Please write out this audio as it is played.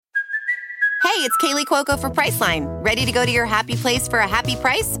Hey, it's Kaylee Cuoco for Priceline. Ready to go to your happy place for a happy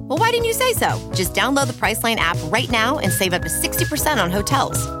price? Well, why didn't you say so? Just download the Priceline app right now and save up to 60% on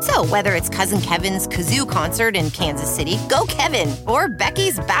hotels. So whether it's Cousin Kevin's Kazoo Concert in Kansas City, go Kevin, or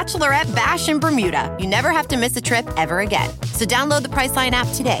Becky's Bachelorette Bash in Bermuda, you never have to miss a trip ever again. So download the Priceline app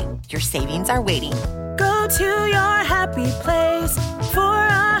today. Your savings are waiting. Go to your happy place for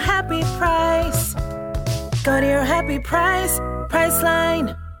a happy price. Go to your happy price,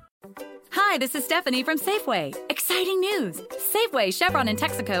 Priceline. Hi, this is Stephanie from Safeway. Exciting news! Safeway, Chevron, and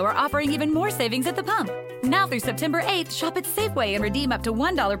Texaco are offering even more savings at the pump. Now through September 8th, shop at Safeway and redeem up to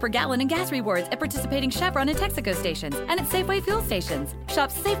 $1 per gallon in gas rewards at participating Chevron and Texaco stations and at Safeway fuel stations.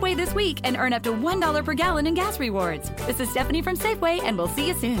 Shop Safeway this week and earn up to $1 per gallon in gas rewards. This is Stephanie from Safeway, and we'll see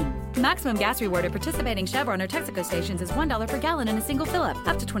you soon. Maximum gas reward at participating Chevron or Texaco stations is $1 per gallon in a single fill-up,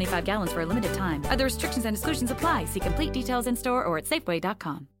 up to 25 gallons for a limited time. Other restrictions and exclusions apply. See complete details in store or at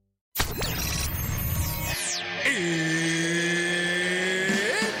Safeway.com. It's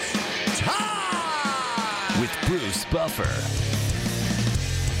time with Bruce Buffer.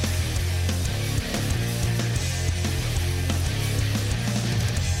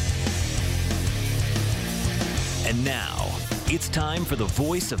 And now, it's time for the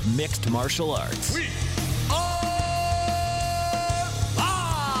voice of mixed martial arts. We are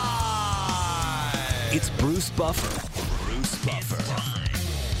live! It's Bruce Buffer. Bruce Buffer.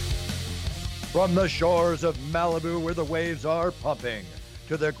 From the shores of Malibu where the waves are pumping,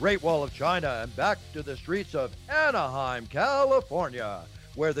 to the Great Wall of China and back to the streets of Anaheim, California,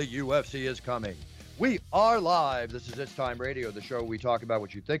 where the UFC is coming. We are live. This is It's Time Radio, the show we talk about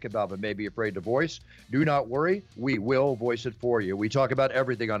what you think about but may be afraid to voice. Do not worry, we will voice it for you. We talk about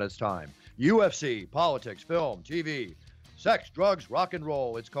everything on It's Time. UFC, politics, film, TV, sex, drugs, rock and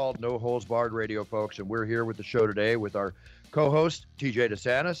roll. It's called No Holds Barred Radio, folks, and we're here with the show today with our co-host, TJ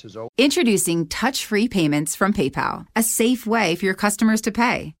DeSantis. Introducing touch-free payments from PayPal, a safe way for your customers to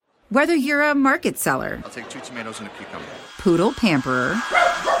pay. Whether you're a market seller, I'll take 2 tomatoes and a cucumber, poodle pamperer,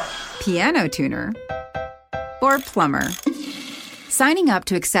 piano tuner, or plumber. Signing up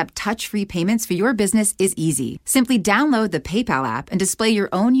to accept touch-free payments for your business is easy. Simply download the PayPal app and display your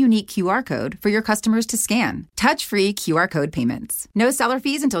own unique QR code for your customers to scan. Touch-free QR code payments. No seller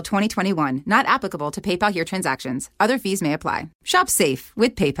fees until 2021. Not applicable to PayPal here transactions. Other fees may apply. Shop safe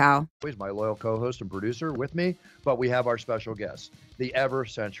with PayPal. Always my loyal co-host and producer with me, but we have our special guest, the ever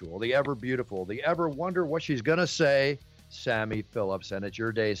sensual, the ever beautiful, the ever wonder what she's going to say, Sammy Phillips. And it's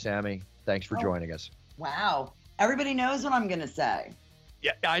your day, Sammy. Thanks for joining us. Wow. Everybody knows what I'm going to say.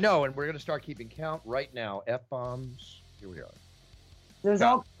 Yeah, I know, and we're going to start keeping count right now. F-bombs. Here we are. There's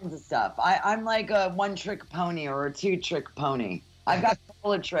all kinds of stuff. I'm like a one-trick pony or a two-trick pony. I've got a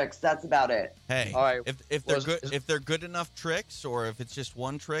couple of tricks. That's about it. Hey, all right. If they're good enough tricks, or if it's just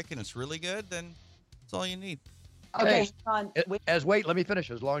one trick and it's really good, then that's all you need. Okay, hey, hang on. Let me finish.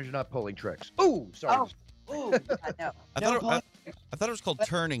 As long as you're not pulling tricks. Ooh, sorry. Oh, yeah, no. I thought it was called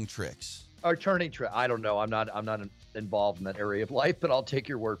turning tricks. Or turning trick. I don't know. I'm not involved in that area of life, but I'll take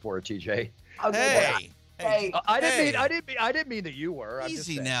your word for it, TJ. Okay. Hey. I didn't mean that you were.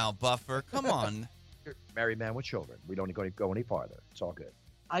 Easy now, Buffer. Come on. You're a married man with children. We don't go any farther. It's all good.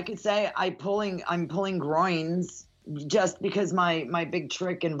 I could say I'm pulling groins just because my big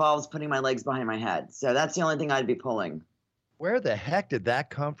trick involves putting my legs behind my head. So that's the only thing I'd be pulling. Where the heck did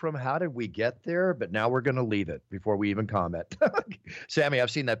that come from? How did we get there? But now we're going to leave it before we even comment. Sammy, I've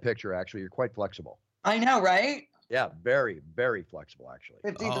seen that picture, actually. You're quite flexible. I know, right? Yeah, very, very flexible, actually.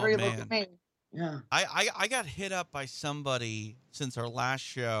 53, look at me. Yeah. I got hit up by somebody since our last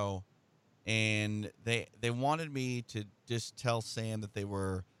show, and they wanted me to just tell Sam that they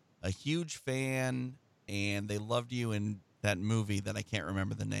were a huge fan, and they loved you in that movie that I can't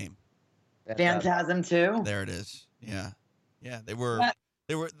remember the name. Phantasm 2? There it is. Yeah. Yeah,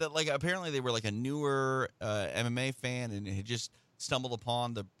 apparently they were like a newer MMA fan and had just stumbled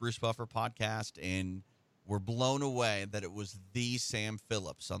upon the Bruce Buffer podcast and were blown away that it was the Sam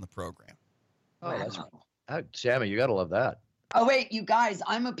Phillips on the program. Oh, Sammy, you got to love that. Oh, wait, you guys,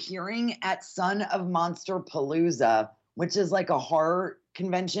 I'm appearing at Son of Monster Palooza, which is like a horror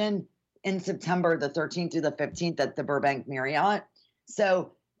convention in September the 13th through the 15th at the Burbank Marriott.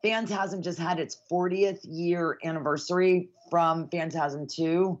 So Phantasm just had its 40th year anniversary from Phantasm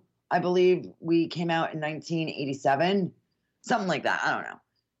 2. I believe we came out in 1987, something like that. I don't know.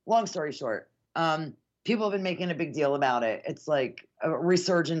 Long story short, people have been making a big deal about it. It's like a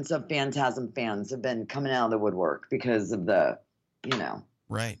resurgence of Phantasm fans have been coming out of the woodwork because of the,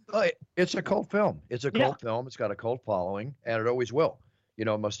 Right. It's a cult film. It's a cult film. It's got a cult following, and it always will.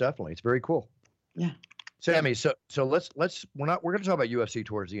 Most definitely. It's very cool. Yeah. Sammy, so we're going to talk about UFC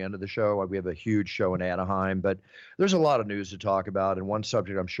towards the end of the show. We have a huge show in Anaheim, but there's a lot of news to talk about, and one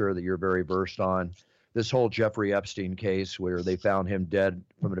subject I'm sure that you're very versed on, this whole Jeffrey Epstein case where they found him dead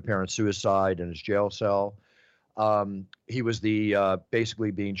from an apparent suicide in his jail cell. He was basically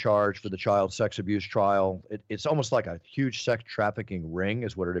being charged for the child sex abuse trial. It's almost like a huge sex trafficking ring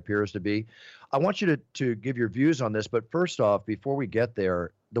is what it appears to be. I want you to give your views on this, but first off, before we get there,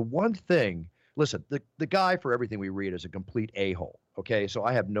 the one thing, listen, the guy, for everything we read, is a complete a-hole, okay? So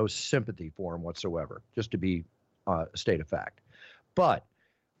I have no sympathy for him whatsoever, just to be a state of fact. But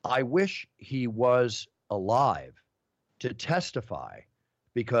I wish he was alive to testify,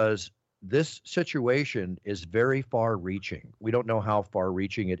 because this situation is very far-reaching. We don't know how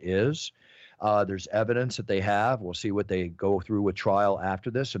far-reaching it is. There's evidence that they have. We'll see what they go through with trial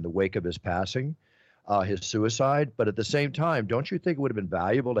after this in the wake of his passing. His suicide. But at the same time, don't you think it would have been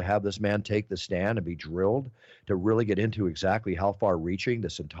valuable to have this man take the stand and be drilled to really get into exactly how far reaching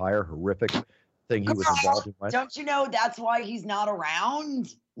this entire horrific thing he was involved in? Don't you know that's why he's not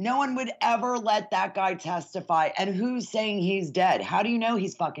around? No one would ever let that guy testify. And who's saying he's dead? How do you know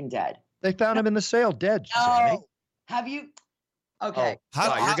he's fucking dead? They found him in the sale dead, Sammy. Have you? Okay.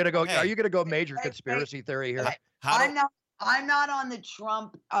 Are you gonna go major conspiracy theory here? I'm not on the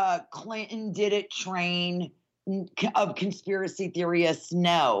Trump Clinton did it train of conspiracy theorists,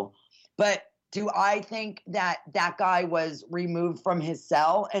 no. But do I think that guy was removed from his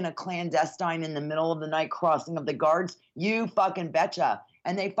cell in a clandestine in the middle of the night crossing of the guards? You fucking betcha.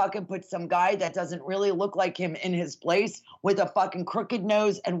 And they fucking put some guy that doesn't really look like him in his place with a fucking crooked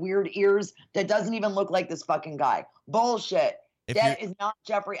nose and weird ears that doesn't even look like this fucking guy. Bullshit. That is not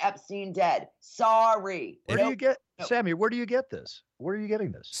Jeffrey Epstein dead. Sorry. Where do you get, Sammy, where do you get this? Where are you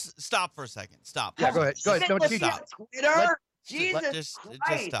getting this? Stop for a second. Stop. Yeah, go ahead. Don't stop. Twitter? Jesus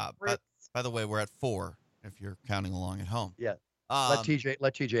Just stop. By the way, we're at 4 if you're counting along at home. Yeah. Let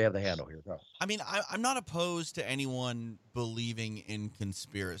TJ have the handle here. Go. I mean, I'm not opposed to anyone believing in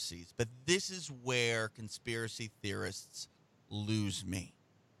conspiracies, but this is where conspiracy theorists lose me.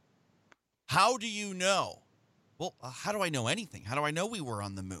 How do you know? Well, how do I know anything? How do I know we were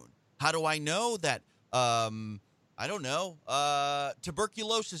on the moon? How do I know that, I don't know,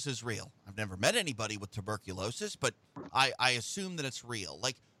 tuberculosis is real? I've never met anybody with tuberculosis, but I assume that it's real.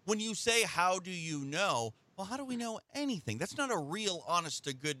 Like, when you say, how do you know? Well, how do we know anything? That's not a real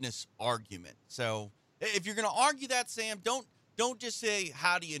honest-to-goodness argument. So if you're going to argue that, Sam, don't just say,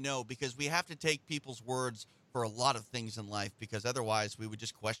 how do you know? Because we have to take people's words for a lot of things in life, because otherwise we would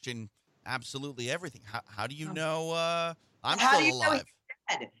just question absolutely everything. How do you know I'm still alive?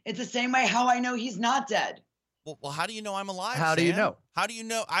 Dead? It's the same way how I know he's not dead. Well, how do you know I'm alive, How do you know? How do you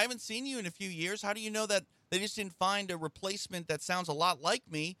know? I haven't seen you in a few years. How do you know that they just didn't find a replacement that sounds a lot like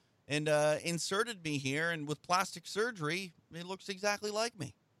me and inserted me here, and with plastic surgery, it looks exactly like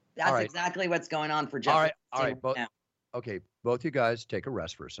me? That's exactly what's going on for Jeffrey. All right. Both you guys take a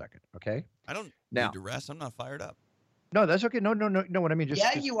rest for a second, okay? I don't need to rest. I'm not fired up. No, that's okay. No. What I mean,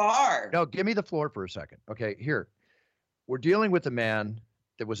 you are. No, give me the floor for a second. Okay, here. We're dealing with a man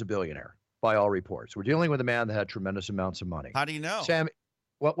that was a billionaire, by all reports. We're dealing with a man that had tremendous amounts of money. How do you know? Sam,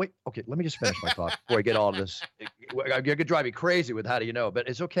 well, wait. Okay, let me just finish my thought before I get all of this. You could drive me crazy with how do you know, but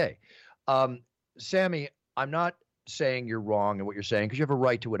it's okay. Sammy, I'm not saying you're wrong in what you're saying, because you have a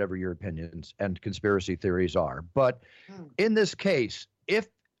right to whatever your opinions and conspiracy theories are. But in this case, if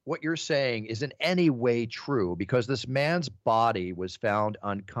what you're saying is in any way true, because this man's body was found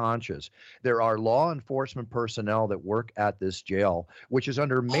unconscious, there are law enforcement personnel that work at this jail, which is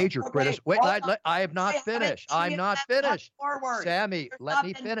under major criticism. Wait, I have not finished. I'm not finished. Sammy, let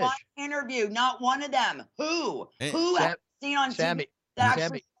me finish. One interview, not one of them. Who have seen on TV that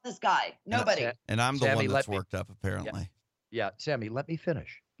actually saw this guy? Nobody. And I'm the one that's worked up, apparently. Yeah, Sammy, let me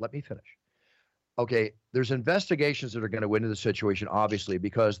finish. Okay, there's investigations that are going to go into the situation, obviously,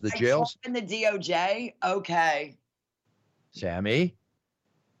 because the jails and the DOJ. Okay, Sammy,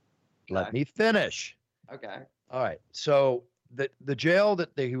 let me finish. Okay. All right. So the jail that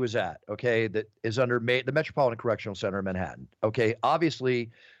he was at, okay, that is under the Metropolitan Correctional Center in Manhattan. Okay,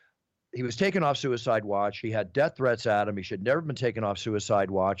 obviously, he was taken off suicide watch. He had death threats at him. He should never have been taken off suicide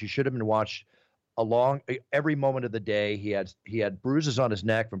watch. He should have been watched along every moment of the day. He had bruises on his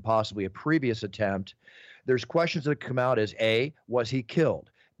neck from possibly a previous attempt. There's questions that come out as A, was he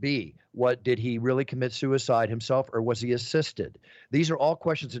killed? B, what did he really commit suicide himself, or was he assisted? These are all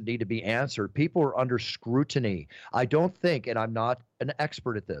questions that need to be answered. People are under scrutiny. I don't think, and I'm not an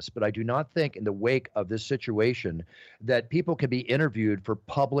expert at this, but I do not think in the wake of this situation that people can be interviewed for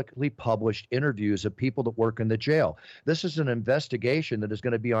publicly published interviews of people that work in the jail. This is an investigation that is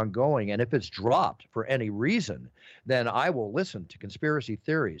going to be ongoing, and if it's dropped for any reason, then I will listen to conspiracy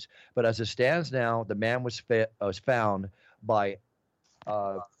theories. But as it stands now, the man was found by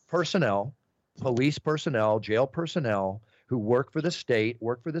personnel, police personnel, jail personnel who work for the state,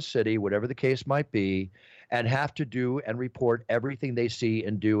 work for the city, whatever the case might be, and have to do and report everything they see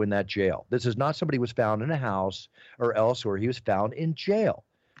and do in that jail. This is not somebody who was found in a house or elsewhere. He was found in jail,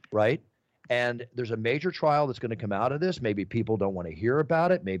 right? And there's a major trial that's going to come out of this. Maybe people don't want to hear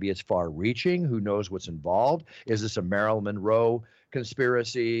about it. Maybe it's far-reaching. Who knows what's involved? Is this a Marilyn Monroe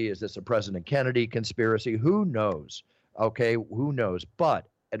conspiracy? Is this a President Kennedy conspiracy? Who knows? Okay, who knows? But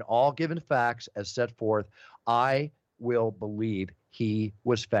in all given facts as set forth, I will believe he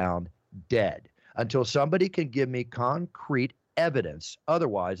was found dead until somebody can give me concrete evidence.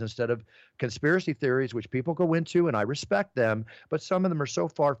 Otherwise, instead of conspiracy theories, which people go into, and I respect them, but some of them are so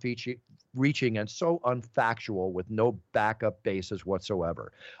far-reaching and so unfactual with no backup basis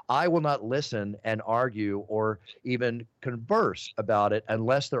whatsoever. I will not listen and argue or even converse about it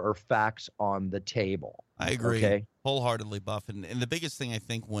unless there are facts on the table. I agree. Okay? Wholeheartedly, Buff. And the biggest thing I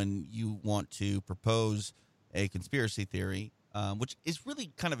think when you want to propose a conspiracy theory, which is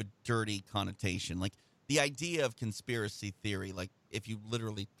really kind of a dirty connotation, like the idea of conspiracy theory, like if you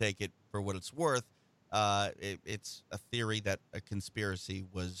literally take it for what it's worth, it's a theory that a conspiracy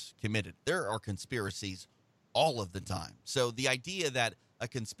was committed. There are conspiracies all of the time. So the idea that a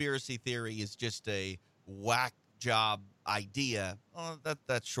conspiracy theory is just a whack job idea,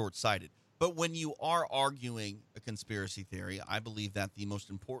 that's short-sighted. But when you are arguing a conspiracy theory, I believe that the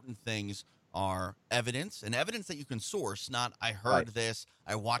most important things are evidence, and evidence that you can source, not I heard this,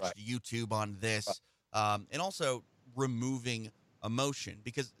 I watched YouTube on this, and also removing emotion.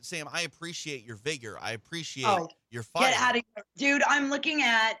 Because, Sam, I appreciate your vigor. I appreciate your fire. Get out of here. Dude, I'm looking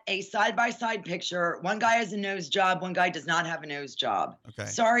at a side-by-side picture. One guy has a nose job. One guy does not have a nose job. Okay.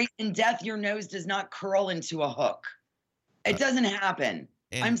 Sorry, in death, your nose does not curl into a hook. It doesn't happen.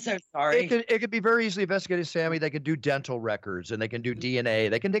 I'm so sorry. It could be very easily investigated, Sammy. They could do dental records and they can do DNA.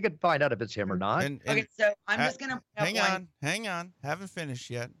 They can find out if it's him or not. Okay, so I'm just gonna hang on. Haven't finished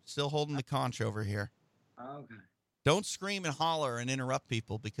yet. Still holding the conch over here. Okay. Don't scream and holler and interrupt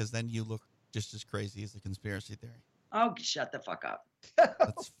people, because then you look just as crazy as the conspiracy theory. Oh, shut the fuck up.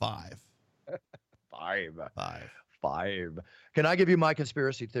 That's 5. 5. Can I give you my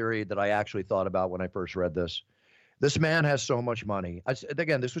conspiracy theory that I actually thought about when I first read this? This man has so much money.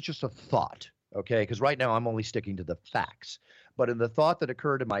 Again, this was just a thought, okay? Because right now I'm only sticking to the facts. But in the thought that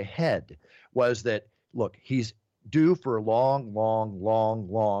occurred in my head was that, look, he's due for a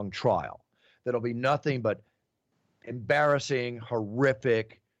long trial. That'll be nothing but embarrassing,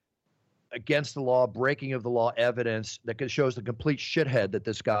 horrific, against the law, breaking of the law evidence that shows the complete shithead that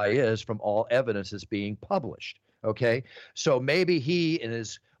this guy is from all evidence that's being published, okay? So maybe he, in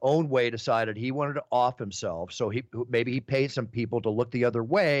his own way, decided he wanted to off himself, so maybe he paid some people to look the other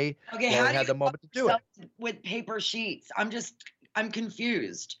way. Okay, how do had you the moment to do it with paper sheets? I'm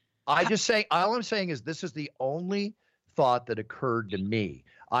confused. all I'm saying is this is the only thought that occurred to me.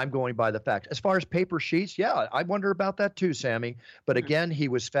 I'm going by the facts. As far as paper sheets, yeah, I wonder about that too, Sammy. But again, he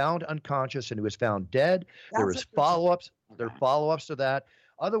was found unconscious and he was found dead. There is follow-ups. There are follow-ups to that.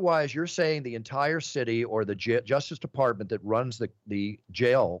 Otherwise, you're saying the entire city or the Justice Department that runs the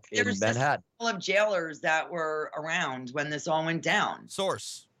jail in Manhattan. Full of jailers that were around when this all went down.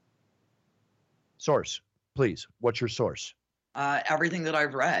 Source, please. What's your source? Everything that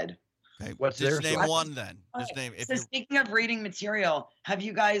I've read. Okay, what's just their name source? one then. Just name. So speaking of reading material, have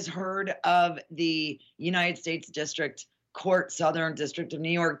you guys heard of the United States District Court, Southern District of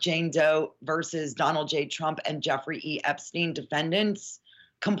New York, Jane Doe versus Donald J. Trump and Jeffrey E. Epstein defendants?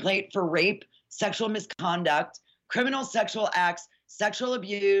 Complaint for rape, sexual misconduct, criminal sexual acts, sexual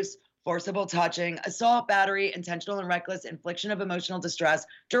abuse, forcible touching, assault, battery, intentional and reckless infliction of emotional distress,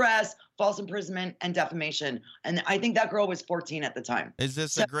 duress, false imprisonment, and defamation. And I think that girl was 14 at the time. Is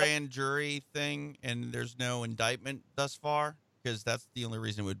this a grand jury thing and there's no indictment thus far? Because that's the only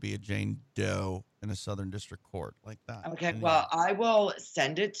reason it would be a Jane Doe in a Southern District Court like that. Okay, well, I will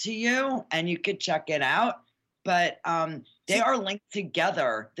send it to you and you could check it out. But they are linked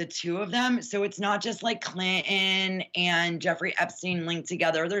together, the two of them. So it's not just like Clinton and Jeffrey Epstein linked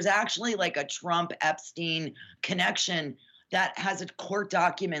together. There's actually like a Trump-Epstein connection that has a court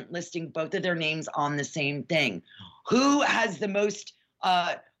document listing both of their names on the same thing. Who has the most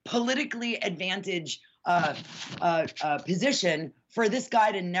politically advantaged position for this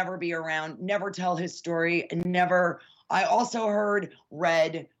guy to never be around, never tell his story, and never. I also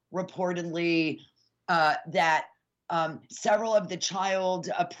read reportedly that several of the child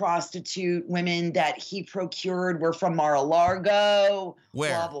prostitute women that he procured were from Mar-a-Lago. Where?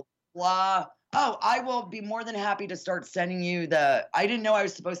 Blah, blah, blah. Oh, I will be more than happy to start sending you I didn't know I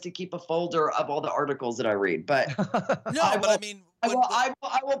was supposed to keep a folder of all the articles that I read, but I mean, I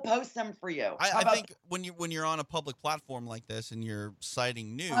will post them for you. I think when you're on a public platform like this and you're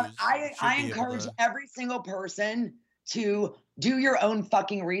citing news, I encourage every single person to do your own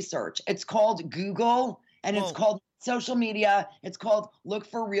fucking research. It's called Google, and it's called social media. It's called look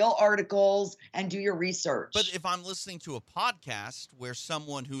for real articles and do your research. But if I'm listening to a podcast where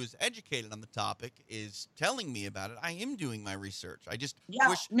someone who is educated on the topic is telling me about it, I am doing my research. I just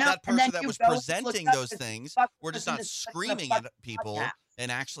wish that person that was presenting those things were just not screaming at people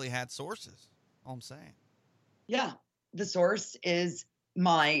and actually had sources. All I'm saying. Yeah, the source is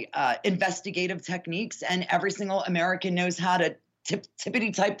my investigative techniques, and every single American knows how to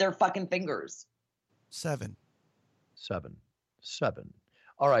tippity type their fucking fingers. 7.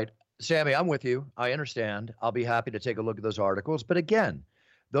 All right, Sammy, I'm with you. I understand. I'll be happy to take a look at those articles. But again,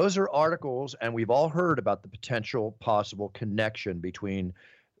 those are articles, and we've all heard about the potential possible connection between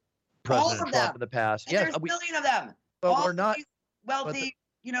President Trump in the past. And there's a million of them. But all we're not these wealthy,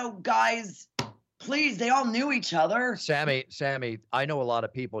 guys. Please, they all knew each other. Sammy, I know a lot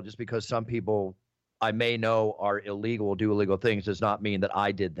of people. Just because some people I may know are illegal, do illegal things, does not mean that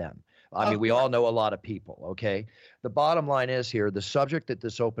I did them. I mean, we all know a lot of people, okay? The bottom line is here, the subject that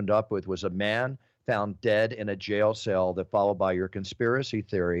this opened up with was a man found dead in a jail cell that followed by your conspiracy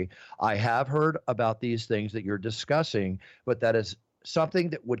theory. I have heard about these things that you're discussing, but that is something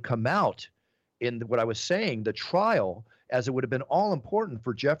that would come out in what I was saying, the trial, as it would have been all important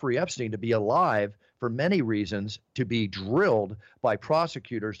for Jeffrey Epstein to be alive for many reasons, to be drilled by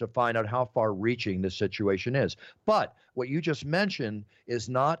prosecutors to find out how far-reaching this situation is. But what you just mentioned is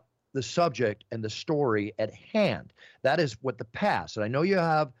not the subject and the story at hand. That is what the past. And I know you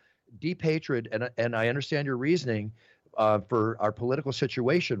have deep hatred, and I understand your reasoning for our political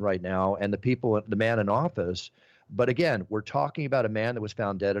situation right now and the people, the man in office. But again, we're talking about a man that was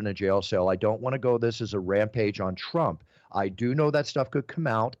found dead in a jail cell. I don't want to go this as a rampage on Trump. I do know that stuff could come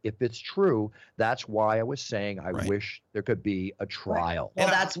out if it's true. That's why I was saying I wish there could be a trial. Well,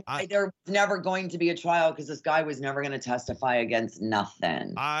 that's why there was never going to be a trial, because this guy was never going to testify against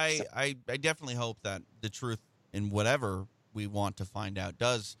nothing. I definitely hope that the truth in whatever we want to find out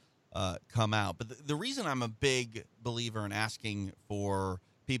does come out. But the reason I'm a big believer in asking for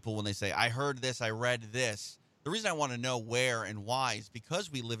people when they say, I heard this, I read this, the reason I want to know where and why is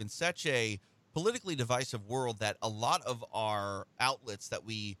because we live in such a politically divisive world that a lot of our outlets that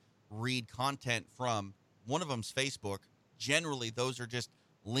we read content from, one of them's Facebook. Generally, those are just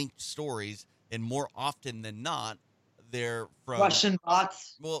linked stories, and more often than not, they're from Russian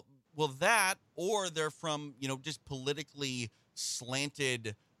bots. Well, that, or they're from just politically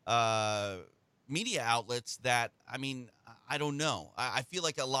slanted media outlets that, I mean, I don't know. I feel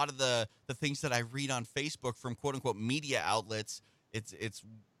like a lot of the things that I read on Facebook from quote unquote media outlets, it's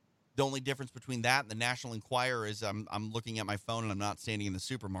the only difference between that and the National Enquirer is I'm looking at my phone and I'm not standing in the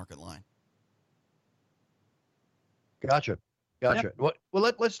supermarket line. Gotcha. Yeah. Well,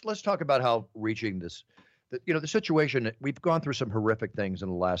 let's talk about how reaching this, the situation. We've gone through some horrific things in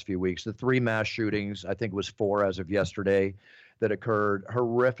the last few weeks. The 3 mass shootings, I think it was 4 as of yesterday, that occurred.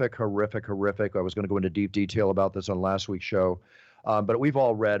 Horrific. I was going to go into deep detail about this on last week's show. But we've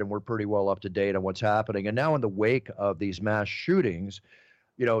all read and we're pretty well up to date on what's happening. And now in the wake of these mass shootings,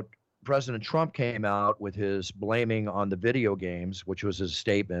 President Trump came out with his blaming on the video games, which was his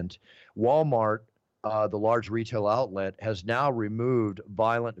statement. Walmart, the large retail outlet, has now removed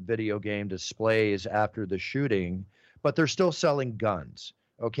violent video game displays after the shooting, but they're still selling guns.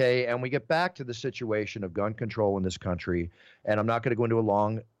 Okay, and we get back to the situation of gun control in this country, and I'm not going to go into a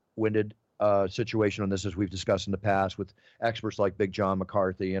long-winded situation on this, as we've discussed in the past with experts like Big John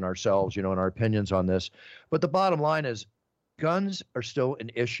McCarthy and ourselves, and our opinions on this. But the bottom line is, guns are still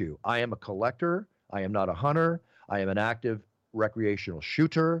an issue. I am a collector. I am not a hunter. I am an active recreational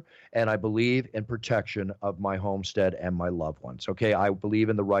shooter, and I believe in protection of my homestead and my loved ones. Okay, I believe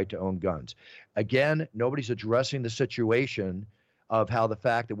in the right to own guns. Again, nobody's addressing the situation of how the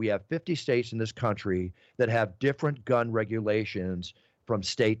fact that we have 50 states in this country that have different gun regulations from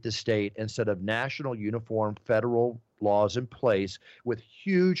state to state instead of national uniform federal laws in place with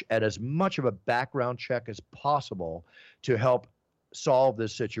huge and as much of a background check as possible to help solve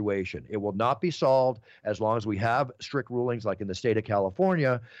this situation. It will not be solved as long as we have strict rulings like in the state of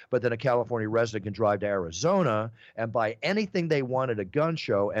California, but then a California resident can drive to Arizona and buy anything they want at a gun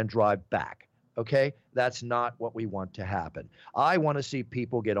show and drive back. Okay, that's not what we want to happen. I want to see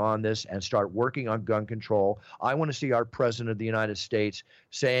people get on this and start working on gun control. I want to see our president of the United States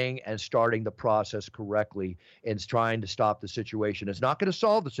saying and starting the process correctly in trying to stop the situation. It's not going to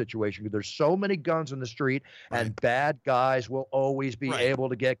solve the situation because there's so many guns in the street, and bad guys will always be able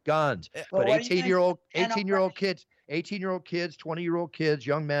to get guns. But 18-year-old kids, 20-year-old kids,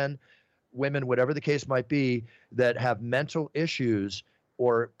 young men, women, whatever the case might be, that have mental issues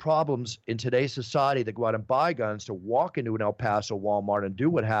or problems in today's society that go out and buy guns to walk into an El Paso Walmart and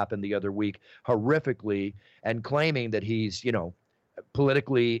do what happened the other week horrifically and claiming that he's,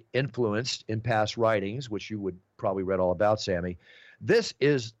 politically influenced in past writings, which you would probably read all about, Sammy. This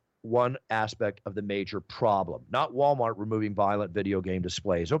is one aspect of the major problem, not Walmart removing violent video game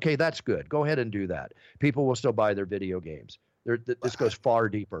displays. Okay, that's good. Go ahead and do that. People will still buy their video games. This goes far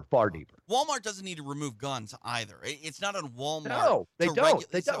deeper. Walmart doesn't need to remove guns either. It's not on Walmart. No, they don't.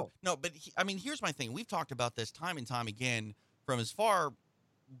 No, but here's my thing. We've talked about this time and time again from as far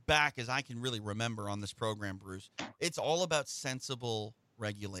back as I can really remember on this program, Bruce. It's all about sensible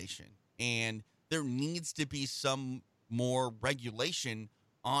regulation. And there needs to be some more regulation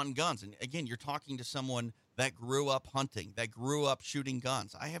on guns. And again, you're talking to someone that grew up hunting, that grew up shooting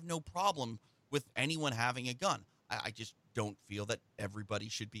guns. I have no problem with anyone having a gun. I just don't feel that everybody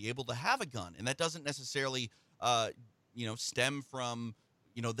should be able to have a gun. And that doesn't necessarily, stem from,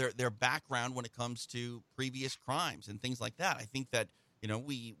 their background when it comes to previous crimes and things like that. I think that,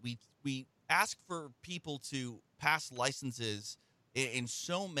 we ask for people to pass licenses in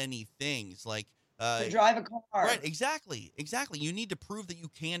so many things, like to drive a car. Right, exactly. You need to prove that you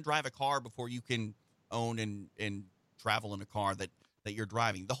can drive a car before you can own and travel in a car that you're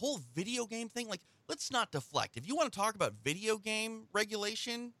driving. The whole video game thing, like, let's not deflect. If you want to talk about video game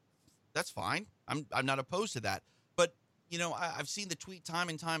regulation, that's fine. I'm not opposed to that. But, I've seen the tweet time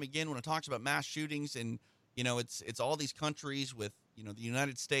and time again when it talks about mass shootings, and, it's all these countries with, the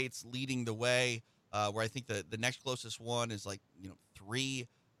United States leading the way, where I think the next closest one is like, 3.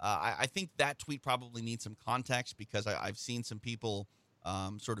 I think that tweet probably needs some context because I've seen some people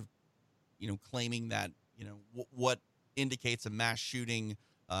sort of, claiming that, what indicates a mass shooting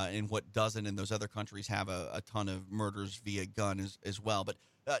and what doesn't, and those other countries have a ton of murders via gun as well. But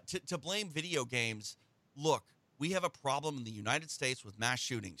to blame video games, look, we have a problem in the United States with mass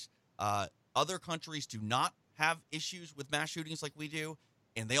shootings. Other countries do not have issues with mass shootings like we do,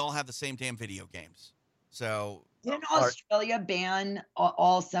 and they all have the same damn video games. So didn't Australia ban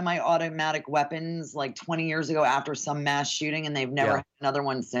all semi-automatic weapons like 20 years ago after some mass shooting, and they've never had another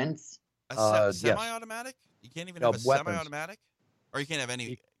one since? Semi-automatic? You can't even have a semi-automatic? Or you can't have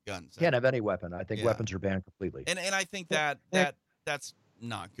any guns? Can't have any weapon. I think weapons are banned completely. And I think that's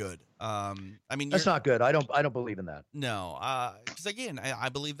not good. That's not good. I don't believe in that. No, because again, I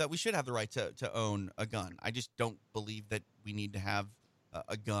believe that we should have the right to own a gun. I just don't believe that we need to have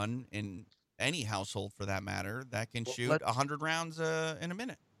a gun in any household, for that matter, that can shoot 100 rounds in a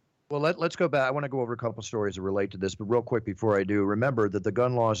minute. Well, let's go back. I want to go over a couple stories that relate to this, but real quick before I do, remember that the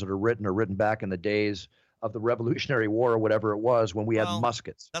gun laws that are written back in the days of the Revolutionary War or whatever it was when we had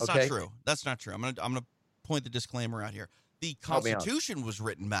muskets. That's not true. That's not true. I'm gonna point the disclaimer out here. The Constitution was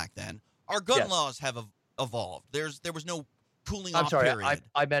written back then. Our gun laws have evolved. There was no cooling off period. I'm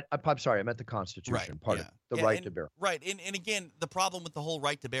sorry. I meant the Constitution part of the right to bear. Right. And again, the problem with the whole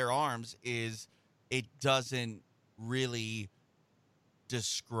right to bear arms is it doesn't really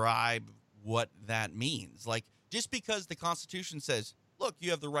describe what that means. Like, just because the Constitution says, look, you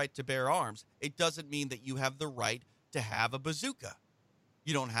have the right to bear arms, it doesn't mean that you have the right to have a bazooka.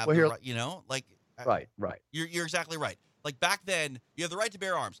 You don't have the right, Right. You're exactly right. Like, back then, you have the right to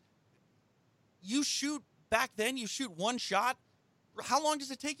bear arms. You shoot one shot. How long does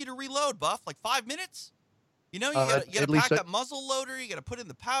it take you to reload, Buff? Like 5 minutes? You got to pack that muzzle loader. You got to put in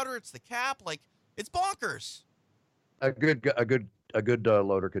the powder. It's the cap. Like, it's bonkers. A good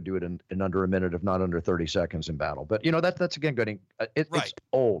loader could do it in under a minute, if not under 30 seconds in battle. But that's again getting it's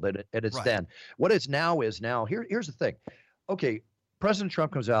old and it's then. What it's now is now. Here's the thing. Okay, President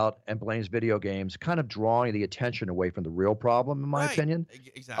Trump comes out and blames video games, kind of drawing the attention away from the real problem, in my opinion.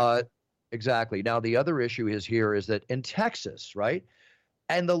 Exactly. Exactly. Now the other issue is that in Texas, right,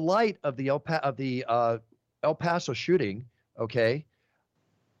 and the light of the El Paso shooting, okay,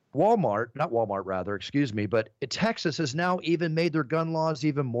 not Walmart rather, excuse me, but Texas has now even made their gun laws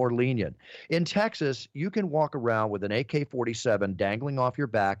even more lenient. In Texas, you can walk around with an AK-47 dangling off your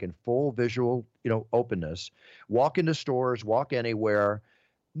back in full visual, openness, walk into stores, walk anywhere.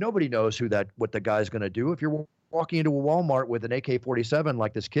 Nobody knows what the guy's going to do. If you're walking into a Walmart with an AK-47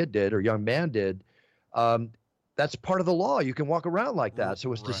 like this kid did or young man did, that's part of the law. You can walk around like that.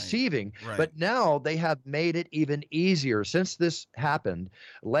 So it's deceiving. Right. But now they have made it even easier. Since this happened,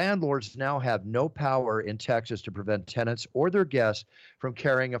 landlords now have no power in Texas to prevent tenants or their guests from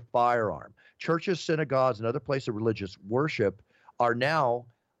carrying a firearm. Churches, synagogues, and other places of religious worship are now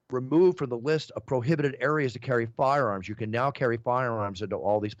removed from the list of prohibited areas to carry firearms. You can now carry firearms into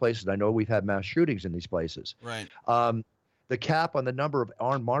all these places. I know we've had mass shootings in these places. Right. The cap on the number of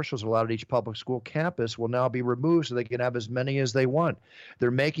armed marshals allowed at each public school campus will now be removed so they can have as many as they want.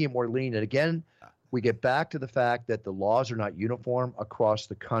 They're making it more lenient. Again, we get back to the fact that the laws are not uniform across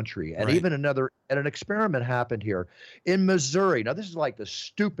the country. And even an experiment happened here in Missouri. Now, this is like the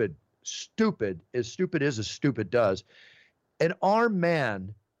stupid as stupid does. An armed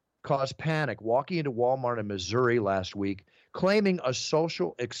man caused panic walking into Walmart in Missouri last week, claiming a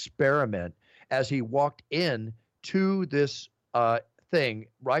social experiment as he walked in to this thing,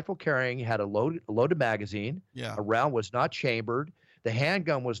 rifle carrying, had a loaded magazine. Yeah. A round was not chambered. The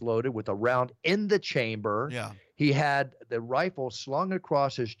handgun was loaded with a round in the chamber. Yeah. He had the rifle slung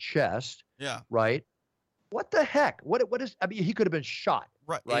across his chest. Yeah. Right. What the heck? What is? I mean, he could have been shot.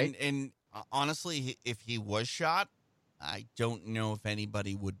 Right. Right. And honestly, if he was shot, I don't know if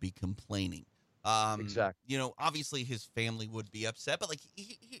anybody would be complaining. Exactly. Obviously his family would be upset, but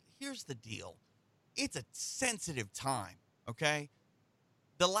here's the deal. It's a sensitive time, okay?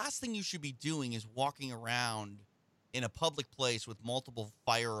 The last thing you should be doing is walking around in a public place with multiple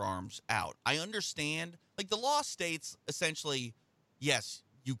firearms out. I understand, the law states essentially, yes,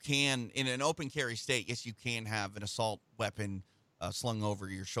 you can, in an open carry state, yes, you can have an assault weapon slung over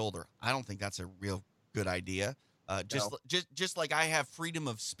your shoulder. I don't think that's a real good idea. Just like I have freedom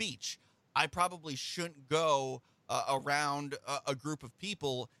of speech, I probably shouldn't go around a group of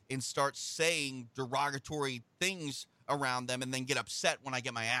people and start saying derogatory things around them and then get upset when I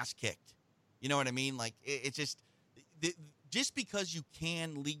get my ass kicked. You know what I mean? It's just because you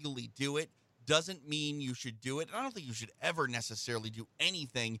can legally do it doesn't mean you should do it. And I don't think you should ever necessarily do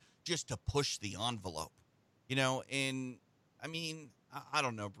anything just to push the envelope, and I mean, I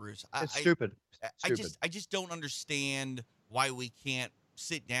don't know, Bruce. It's stupid. I just don't understand why we can't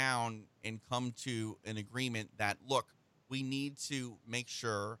sit down and come to an agreement that, look, we need to make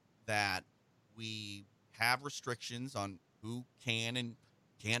sure that we have restrictions on who can and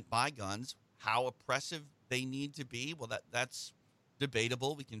can't buy guns, how oppressive they need to be. Well, that's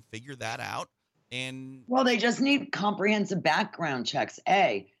debatable. We can figure that out. Well, they just need comprehensive background checks,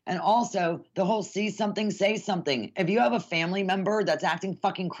 A. And also the whole see something, say something. If you have a family member that's acting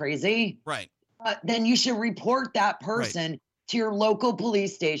fucking crazy, right, then you should report that person to your local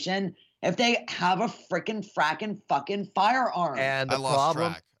police station if they have a frickin' fucking firearm. And the I lost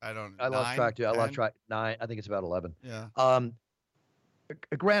problem, track. I lost track too. I lost track. 9. I think it's about 11. Yeah.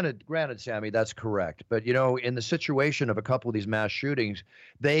 Granted, Sammy, that's correct. But, in the situation of a couple of these mass shootings,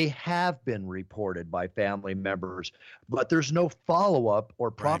 they have been reported by family members, but there's no follow-up or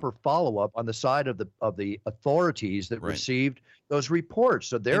proper follow-up on the side of the authorities that received those reports.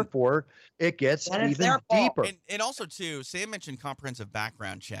 So therefore, it gets even deeper. And also, too, Sam mentioned comprehensive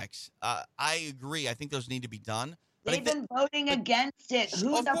background checks. I agree. I think those need to be done. They've been voting against it.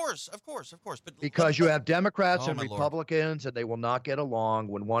 Of course. But because you have Democrats and Republicans, and they will not get along.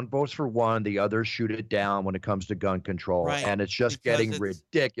 When one votes for one, the others shoot it down when it comes to gun control, and it's just getting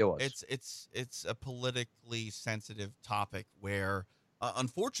ridiculous. It's a politically sensitive topic where,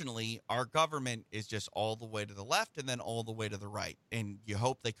 unfortunately, our government is just all the way to the left and then all the way to the right, and you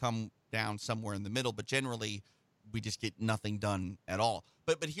hope they come down somewhere in the middle. But generally, we just get nothing done at all.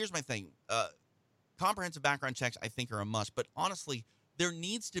 But here's my thing. Comprehensive background checks, I think, are a must. But honestly, there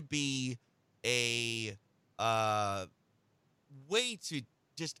needs to be a way to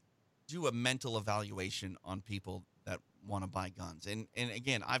just do a mental evaluation on people that want to buy guns. And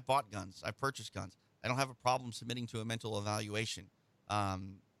again, I've bought guns. I've purchased guns. I don't have a problem submitting to a mental evaluation.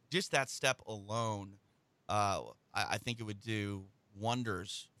 Just that step alone, I think it would do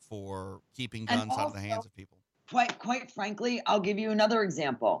wonders for keeping guns out of the hands of people. Quite frankly, I'll give you another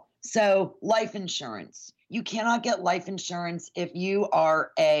example. So life insurance. You cannot get life insurance if you are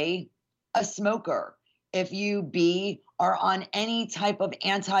A, smoker, if you B, are on any type of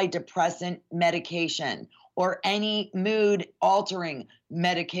antidepressant medication or any mood altering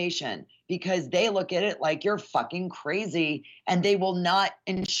medication, because they look at it like you're fucking crazy and they will not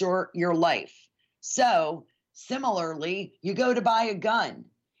insure your life. So similarly, you go to buy a gun.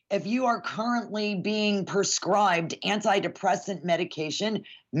 If you are currently being prescribed antidepressant medication,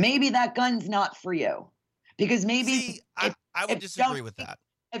 maybe that gun's not for you. Because maybe See, I would disagree with that.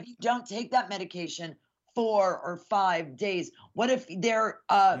 If you don't take that medication 4 or 5 days, what if they're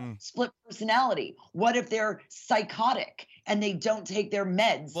split personality? What if they're psychotic and they don't take their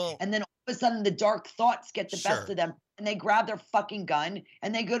meds? And then all of a sudden the dark thoughts get the best of them and they grab their fucking gun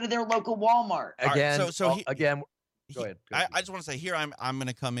and they go to their local Walmart. Again, go ahead. I just want to say here, I'm going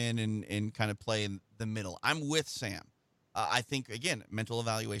to come in and kind of play in the middle. I'm with Sam. I think, again, mental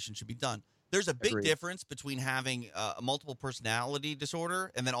evaluation should be done. There's a big difference between having a multiple personality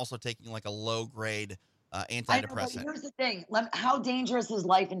disorder and then also taking like a low grade antidepressant. I know, but here's the thing. How dangerous is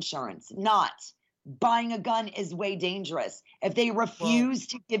life insurance? Not. Buying a gun is way dangerous. If they refuse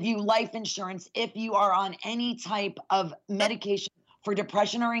to give you life insurance, if you are on any type of medication for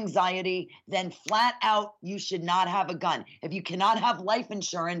depression or anxiety, then flat out, you should not have a gun. If you cannot have life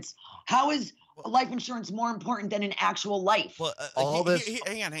insurance, how is life insurance more important than an actual life? Well,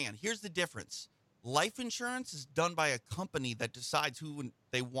 hang on. Here's the difference. Life insurance is done by a company that decides who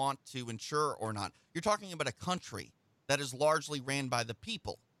they want to insure or not. You're talking about a country that is largely ran by the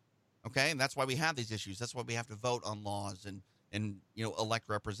people. Okay, and that's why we have these issues. That's why we have to vote on laws and elect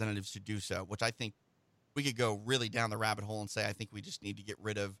representatives to do so, which I think we could go really down the rabbit hole and say I think we just need to get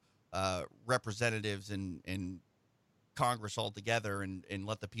rid of representatives and Congress altogether and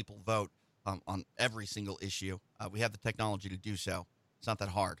let the people vote on every single issue. We have the technology to do so. It's not that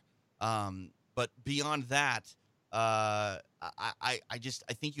hard. But beyond that, I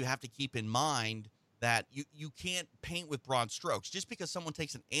think you have to keep in mind that you can't paint with broad strokes. Just because someone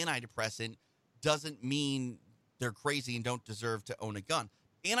takes an antidepressant doesn't mean they're crazy and don't deserve to own a gun.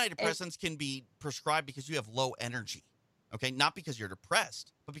 Antidepressants can be prescribed because you have low energy, okay? Not because you're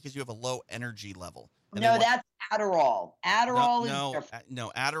depressed, but because you have a low energy level. And that's Adderall. Adderall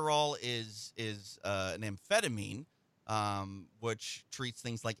No, Adderall is an amphetamine, which treats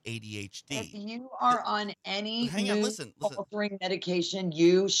things like ADHD. If you are on any altering medication,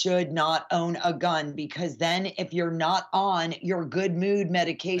 you should not own a gun, because then if you're not on your good mood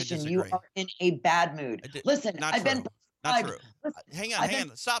medication, you are in a bad mood. Listen, I've been not true. Hang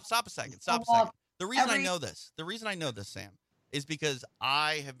on. Stop a second. The reason I know this, Sam, is because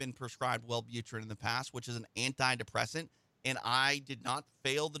I have been prescribed Wellbutrin in the past, which is an antidepressant, and I did not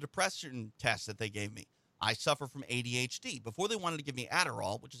fail the depression test that they gave me. I suffer from ADHD. Before they wanted to give me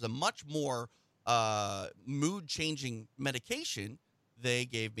Adderall, which is a much more mood-changing medication, they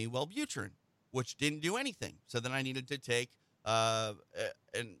gave me Wellbutrin, which didn't do anything. So then I needed to take an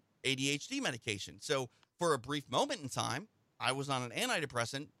ADHD medication. So for a brief moment in time, I was on an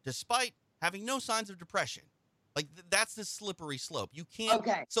antidepressant despite having no signs of depression. Like, that's the slippery slope. You can't.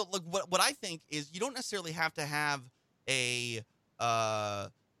 Okay. So, look, what I think is you don't necessarily have to have a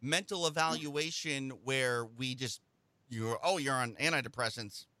mental evaluation where we just, you're on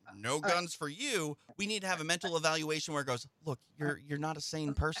antidepressants, no guns for you. We need to have a mental evaluation where it goes, look, you're not a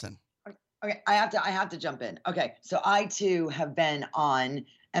sane person. Okay, I have to jump in. Okay, so I too have been on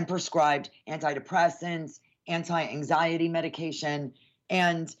and prescribed antidepressants, anti-anxiety medication,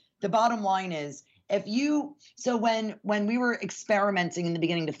 and the bottom line is, when we were experimenting in the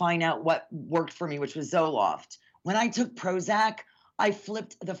beginning to find out what worked for me, which was Zoloft, when I took Prozac, I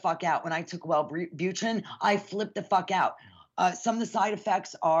flipped the fuck out. When I took Wellbutrin, I flipped the fuck out. Some of the side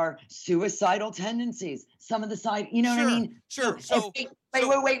effects are suicidal tendencies. Some of the what I mean? Sure.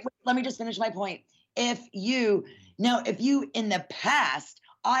 Wait. Let me just finish my point. If you in the past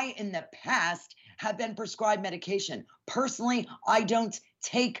have been prescribed medication. Personally, I don't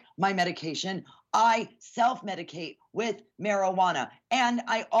take my medication. I self-medicate with marijuana, and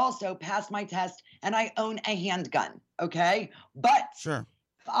I also passed my test, and I own a handgun, okay? But sure,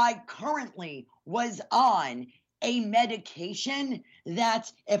 if I currently was on a medication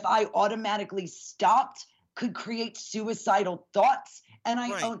that if I automatically stopped could create suicidal thoughts, and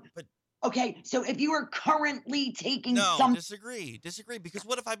okay, so if you are currently taking disagree, because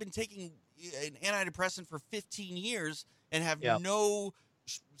what if I've been taking an antidepressant for 15 years and have no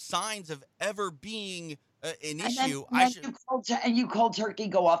signs of ever being an issue? You cold turkey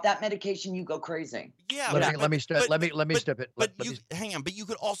go off that medication, you go crazy. Yeah. Let me step it. Hang on, but you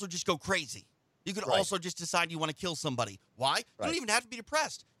could also just go crazy. You could also just decide you want to kill somebody. Why? You don't even have to be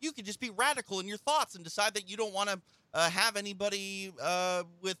depressed. You could just be radical in your thoughts and decide that you don't want to have anybody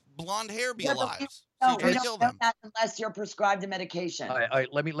with blonde hair be alive. No, you don't know that unless you're prescribed a medication.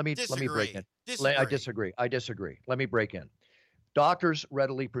 Let me break in. I disagree. Let me break in. Doctors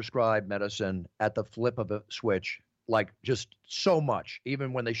readily prescribe medicine at the flip of a switch, like just so much,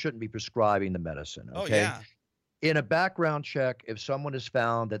 even when they shouldn't be prescribing the medicine. Oh, Okay. yeah. In a background check, if someone is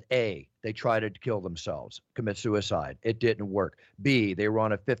found that A, they tried to kill themselves, commit suicide, it didn't work. B, they were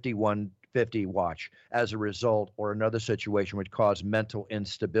on a 5150 watch as a result, or another situation which caused mental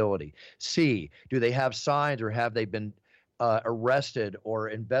instability. C, do they have signs or have they been arrested or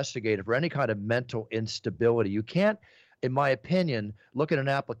investigated for any kind of mental instability? You can't, in my opinion, look at an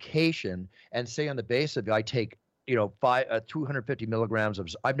application and say on the basis of I take 250 milligrams of.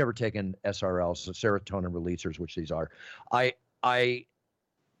 I've never taken SRLs, so serotonin releasers, which these are. I'm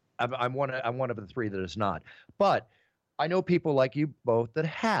one of the three that is not. But I know people like you both that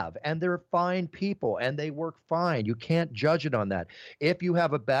have, and they're fine people, and they work fine. You can't judge it on that. If you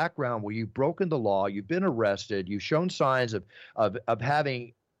have a background where you've broken the law, you've been arrested, you've shown signs of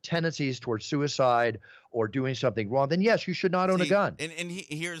having tendencies towards suicide or doing something wrong, then yes, you should not own a gun. And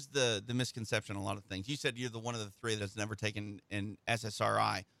here's the misconception on a lot of things. You said you're the one of the three that's never taken an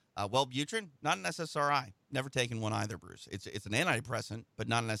SSRI. Wellbutrin, not an SSRI. Never taken one either, Bruce. It's an antidepressant, but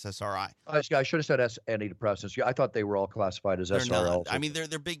not an SSRI. I should have said antidepressants. Yeah, I thought they were all classified as SRLs. Not. I mean,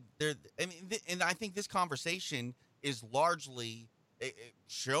 they're big. And I think this conversation is largely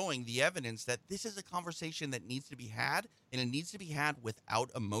showing the evidence that this is a conversation that needs to be had, and it needs to be had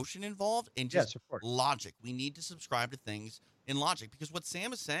without emotion involved and just logic. We need to subscribe to things in logic, because what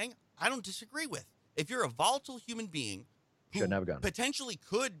Sam is saying, I don't disagree with. If you're a volatile human being who shouldn't have a gun, potentially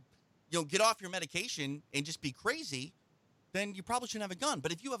could, get off your medication and just be crazy, then you probably shouldn't have a gun.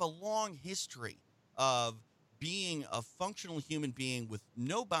 But if you have a long history of being a functional human being with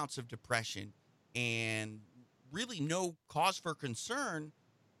no bouts of depression and really no cause for concern,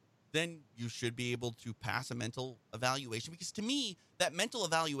 then you should be able to pass a mental evaluation. Because to me, that mental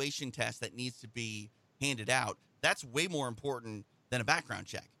evaluation test that needs to be handed out, that's way more important than a background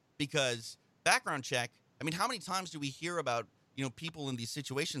check. Because background check, I mean, how many times do we hear about, people in these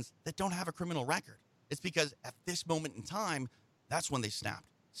situations that don't have a criminal record? It's because at this moment in time, that's when they snapped.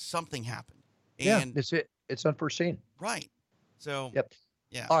 Something happened. And it's unforeseen. Right. So, yep.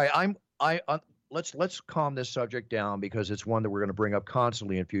 Yeah. All right. Let's calm this subject down, because it's one that we're going to bring up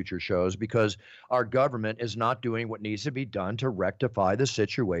constantly in future shows, because our government is not doing what needs to be done to rectify the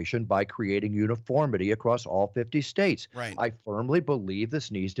situation by creating uniformity across all 50 states. Right. I firmly believe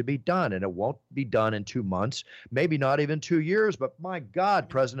this needs to be done, and it won't be done in 2 months, maybe not even 2 years, but my God,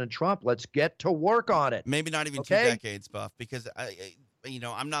 President Trump, let's get to work on it. Maybe not even 2 decades, Buff, because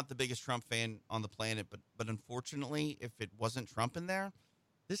I'm not the biggest Trump fan on the planet, but unfortunately, if it wasn't Trump in there,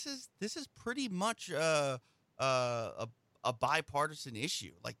 This is pretty much a bipartisan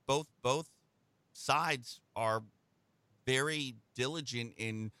issue. Like both sides are very diligent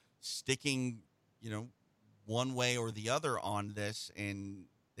in sticking, one way or the other on this, and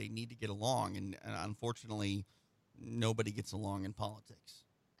they need to get along. And unfortunately, nobody gets along in politics.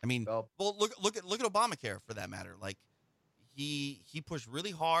 I mean, look at Obamacare for that matter. Like he pushed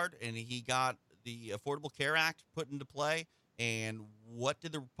really hard, and he got the Affordable Care Act put into play. And what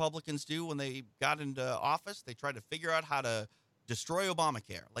did the Republicans do when they got into office? They tried to figure out how to destroy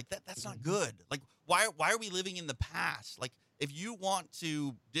Obamacare. Like that's not good. Like why are we living in the past? Like if you want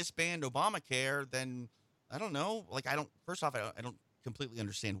to disband Obamacare, then I don't know. Like first off, I don't completely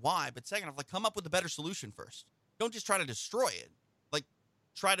understand why. But second off, like come up with a better solution first. Don't just try to destroy it. Like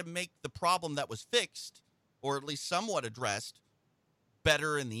try to make the problem that was fixed, or at least somewhat addressed,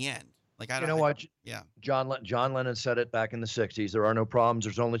 better in the end. Like John Lennon said it back in the 60s. There are no problems.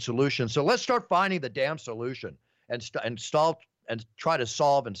 There's only solutions. So let's start finding the damn solution and try to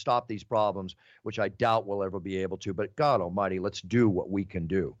solve and stop these problems, which I doubt we'll ever be able to. But God almighty, let's do what we can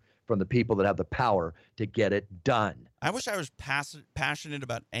do from the people that have the power to get it done. I wish I was passionate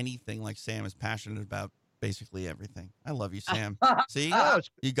about anything like Sam is passionate about basically everything. I love you, Sam. See?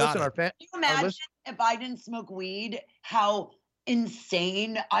 You got it. Can you imagine if I didn't smoke weed, how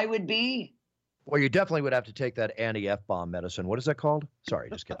insane I would be? Well, you definitely would have to take that anti-F-bomb medicine. What is that called?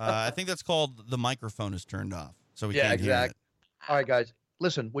 Sorry, just kidding. I think that's called the microphone is turned off, so we can't exactly. hear it. All right, guys,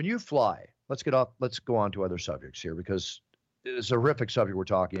 listen. When you fly, let's go on to other subjects here, because it's a horrific subject we're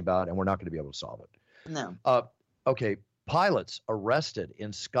talking about, and we're not going to be able to solve it. No. Okay, pilots arrested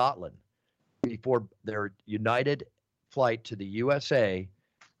in Scotland before their United flight to the USA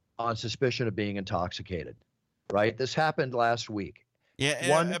on suspicion of being intoxicated. Right? This happened last week. Yeah,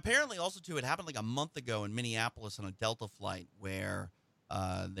 and apparently also, too, it happened like a month ago in Minneapolis on a Delta flight where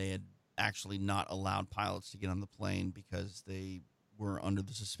they had actually not allowed pilots to get on the plane because they were under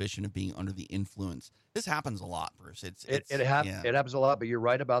the suspicion of being under the influence. This happens a lot, Bruce. It happens a lot, but you're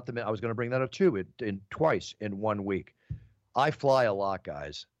right about I was going to bring that up, too, twice in 1 week. I fly a lot,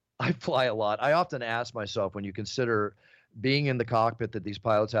 guys. I fly a lot. I often ask myself, when you consider being in the cockpit that these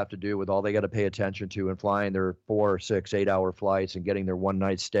pilots have to do with all they got to pay attention to and flying their 4, 6, 8 hour flights and getting their one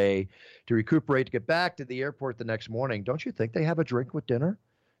night stay to recuperate to get back to the airport the next morning, don't you think they have a drink with dinner?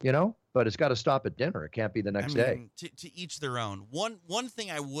 But it's got to stop at dinner. It can't be the next day. To each their own. One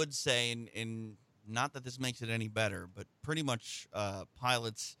thing I would say, and not that this makes it any better, but pretty much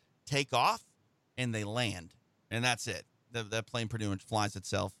pilots take off and they land, and that's it. That plane pretty much flies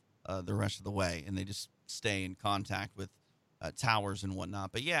itself the rest of the way, and they just stay in contact with towers and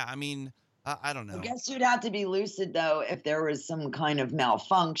whatnot. But yeah, I mean, I don't know. I guess you'd have to be lucid though if there was some kind of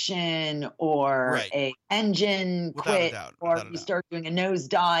malfunction or a engine quit, or you start doing a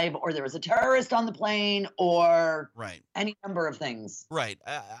nosedive, or there was a terrorist on the plane, or any number of things. Right.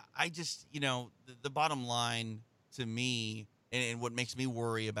 I just, the bottom line to me, and what makes me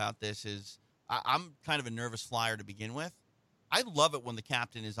worry about this is I'm kind of a nervous flyer to begin with. I love it when the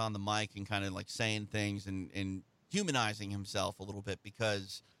captain is on the mic and kind of like saying things and humanizing himself a little bit,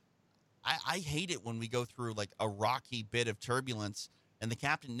 because I hate it when we go through like a rocky bit of turbulence and the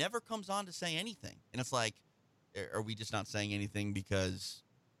captain never comes on to say anything. And it's like, are we just not saying anything because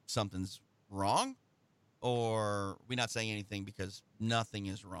something's wrong? Or are we not saying anything because nothing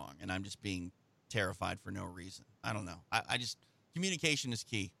is wrong and I'm just being terrified for no reason? I don't know. I just, communication is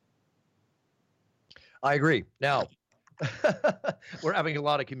key. I agree. Now, we're having a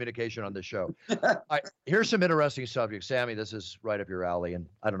lot of communication on this show. Here's some interesting subjects. Sammy, this is right up your alley, and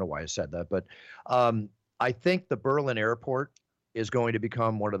I don't know why I said that, but I think the Berlin airport is going to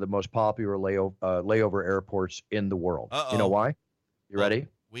become one of the most popular layover airports in the world. Uh-oh. You know why? You ready?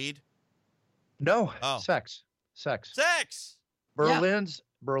 Weed? No. Oh. Sex. Berlin's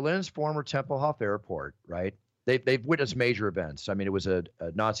former Tempelhof Airport, right? They've witnessed major events. I mean, it was a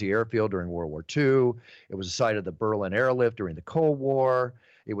Nazi airfield during World War II. It was a site of the Berlin airlift during the Cold War.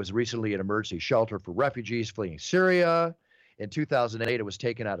 It was recently an emergency shelter for refugees fleeing Syria. In 2008, it was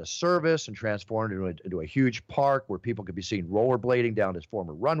taken out of service and transformed into a huge park where people could be seen rollerblading down its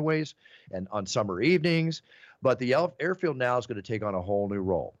former runways and on summer evenings. But the airfield now is going to take on a whole new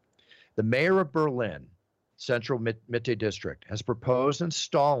role. The mayor of Berlin, Central Mitte District, has proposed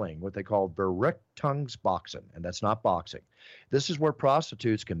installing what they call Verrichtungsboxen, and that's not boxing. This is where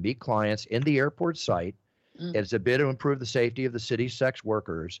prostitutes can meet clients in the airport site. It's a bit to improve the safety of the city's sex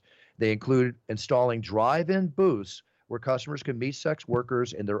workers. They include installing drive-in booths where customers can meet sex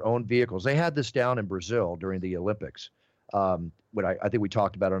workers in their own vehicles. They had this down in Brazil during the Olympics, what I think we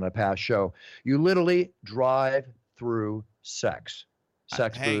talked about on a past show. You literally drive through sex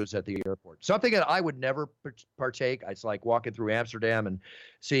booths at the airport. Something that I would never partake. It's like walking through Amsterdam and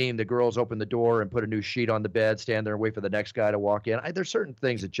seeing the girls open the door and put a new sheet on the bed, stand there and wait for the next guy to walk in. There's certain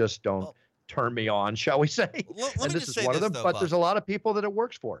things that just don't turn me on, shall we say. And this is one of them. But there's a lot of people that it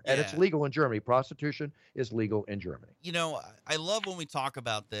works for. And it's legal in Germany. Prostitution is legal in Germany. I love when we talk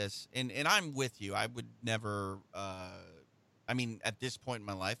about this, and I'm with you. I would never, at this point in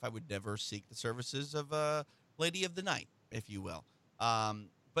my life, I would never seek the services of a lady of the night, if you will.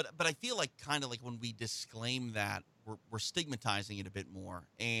 But I feel like kind of like when we disclaim that, we're stigmatizing it a bit more.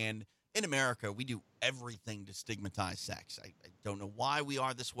 And in America, we do everything to stigmatize sex. I don't know why we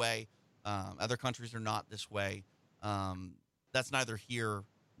are this way. Other countries are not this way. That's neither here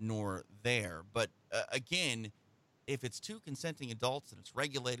nor there. But again, if it's two consenting adults and it's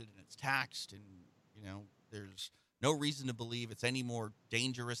regulated and it's taxed and, there's no reason to believe it's any more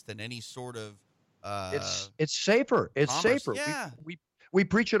dangerous than any sort of it's safer. It's commerce. safer. Yeah. We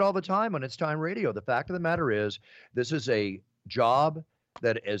preach it all the time on It's Time Radio. The fact of the matter is, this is a job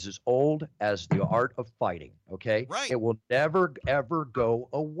that is as old as the art of fighting. Okay. Right. It will never, ever go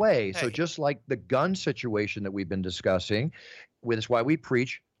away. Hey. So just like the gun situation that we've been discussing, that's why we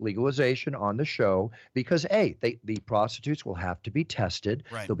preach legalization on the show, because the prostitutes will have to be tested.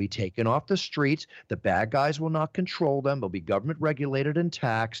 Right. They'll be taken off the streets. The bad guys will not control them. They'll be government regulated and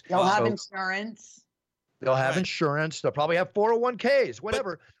taxed. They'll have insurance. They'll have insurance. They'll probably have 401ks,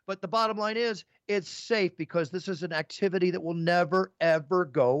 whatever. But the bottom line is, it's safe because this is an activity that will never, ever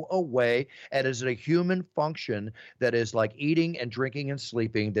go away. And is a human function that is like eating and drinking and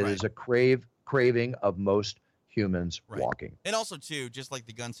sleeping, that is a craving of most humans walking. And also, too, just like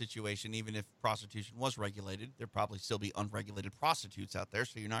the gun situation, even if prostitution was regulated, there'd probably still be unregulated prostitutes out there.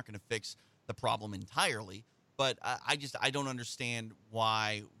 So you're not going to fix the problem entirely. But I don't understand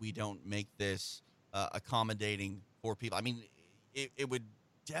why we don't make this accommodating for people. I mean, it would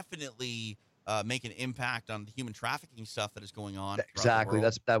definitely make an impact on the human trafficking stuff that is going on. Exactly.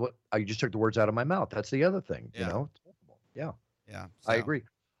 You just took the words out of my mouth. That's the other thing. Yeah. You know. Yeah. Yeah. I agree.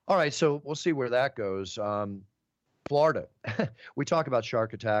 All right. So we'll see where that goes. Florida. We talk about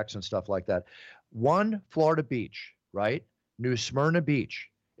shark attacks and stuff like that. One Florida beach, right? New Smyrna Beach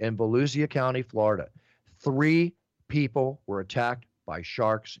in Volusia County, Florida. 3 people were attacked by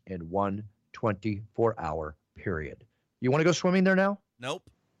sharks in one 24-hour period. You want to go swimming there now? Nope.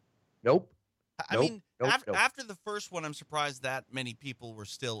 Nope. I Nope. mean, Nope. Nope. after the first one, I'm surprised that many people were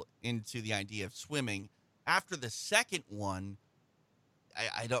still into the idea of swimming. After the second one,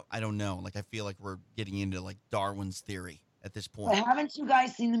 I don't know. Like, I feel like we're getting into like Darwin's theory at this point. But haven't you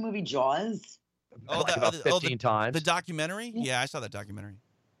guys seen the movie Jaws? Like about 15 times. The documentary? Yeah, I saw that documentary.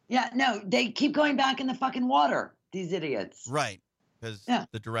 Yeah, no, they keep going back in the fucking water, these idiots. Right, because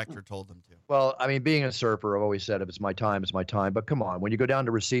the director told them to. Well, I mean, being a surfer, I've always said if it's my time, it's my time. But come on, when you go down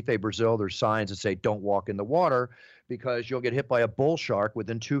to Recife, Brazil, there's signs that say don't walk in the water because you'll get hit by a bull shark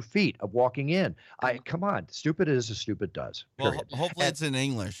within 2 feet of walking in. Come on, stupid is as stupid does. Well, hopefully it's in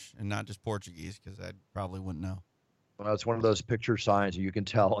English and not just Portuguese, because I probably wouldn't know. Well, it's one of those picture signs you can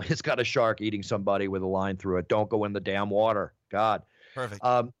tell it's got a shark eating somebody with a line through it. Don't go in the damn water. God. Perfect.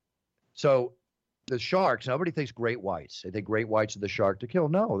 So the sharks, nobody thinks great whites. They think great whites are the shark to kill.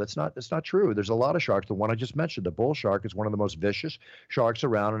 No, that's not true. There's a lot of sharks. The one I just mentioned, the bull shark, is one of the most vicious sharks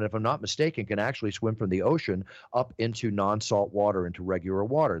around, and if I'm not mistaken, can actually swim from the ocean up into non-salt water, into regular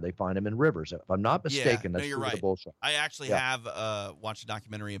water. They find them in rivers. If I'm not mistaken, that's you're true right. of the bull shark. I actually have watched a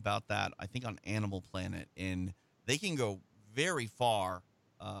documentary about that, I think on Animal Planet, and they can go very far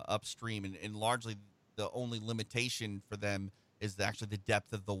upstream, and largely the only limitation for them is actually the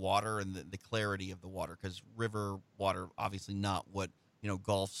depth of the water and the clarity of the water, because river water, obviously not what,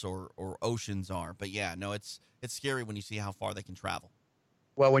 gulfs or oceans are. But yeah, no, it's scary when you see how far they can travel.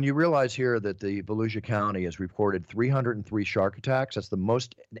 Well, when you realize here that the Volusia County has reported 303 shark attacks, that's the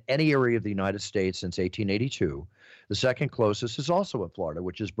most in any area of the United States since 1882. The second closest is also in Florida,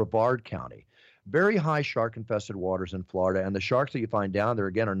 which is Brevard County. Very high shark-infested waters in Florida, and the sharks that you find down there,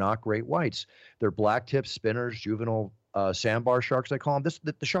 again, are not great whites. They're black-tip spinners, juvenile sandbar sharks, they call them.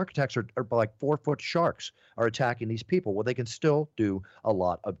 The shark attacks are like 4-foot sharks are attacking these people. Well, they can still do a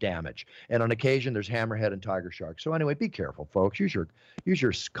lot of damage. And on occasion, there's hammerhead and tiger sharks. So anyway, be careful, folks. Use your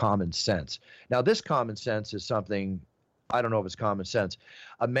common sense. Now, this common sense is something, I don't know if it's common sense.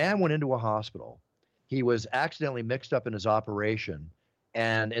 A man went into a hospital. He was accidentally mixed up in his operation.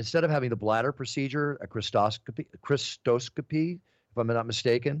 And instead of having the bladder procedure, a Christoscopy, if I'm not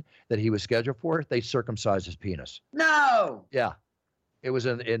mistaken, that he was scheduled for, they circumcised his penis. No. Yeah. It was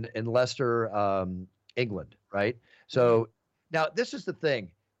in Leicester, England, right? So now this is the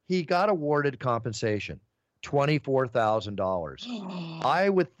thing. He got awarded compensation, $24,000. I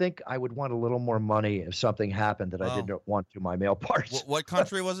would think I would want a little more money if something happened that I didn't want to my male parts. What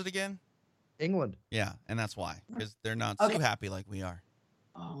country was it again? England. Yeah, and that's why, because they're not too happy like we are.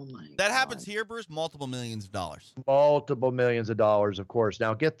 Oh my God. That happens here, Bruce, multiple millions of dollars. Multiple millions of dollars, of course.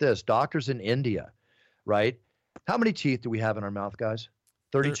 Now get this, doctors in India, right? How many teeth do we have in our mouth, guys?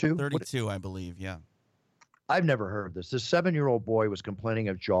 32? 32, I believe, yeah. I've never heard of this. This 7-year-old boy was complaining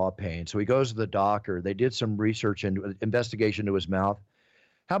of jaw pain. So he goes to the doctor. They did some research and investigation into his mouth.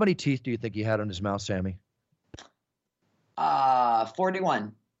 How many teeth do you think he had in his mouth, Sammy?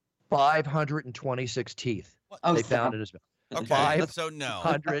 41. 526 teeth. They found in his mouth. Okay, so no.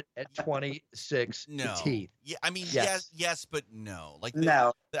 526 teeth. Yeah, I mean, yes, but no. Like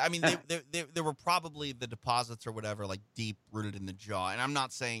no. I mean, there were probably the deposits or whatever, like deep rooted in the jaw. And I'm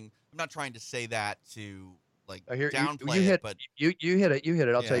not trying to say that to like downplay it, but you hit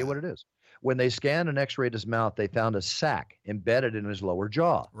it. I'll tell you what it is. When they scanned and x-rayed his mouth, they found a sac embedded in his lower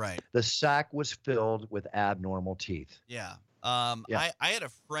jaw. Right. The sac was filled with abnormal teeth. Yeah. I had a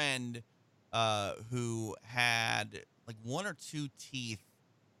friend who had like 1 or 2 teeth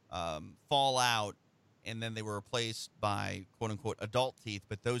fall out, and then they were replaced by quote unquote adult teeth,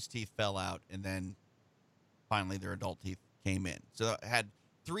 but those teeth fell out, and then finally their adult teeth came in. So it had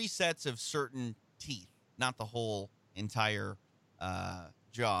 3 sets of certain teeth, not the whole entire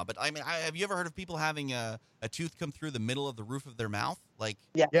jaw. But I mean, have you ever heard of people having a tooth come through the middle of the roof of their mouth? Like,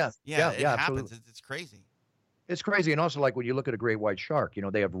 yeah, it happens. Absolutely. It's crazy. It's crazy. And also, like when you look at a great white shark,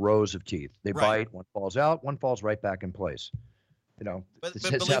 they have rows of teeth. They bite, one falls out, one falls right back in place. But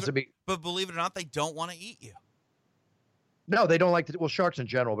believe it or not, they don't want to eat you. No, they don't like well, sharks in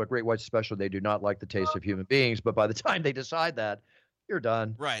general, but great whites especially, they do not like the taste of human beings. But by the time they decide that, you're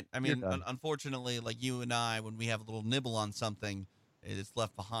done. Right. I mean, unfortunately, like you and I, when we have a little nibble on something, it's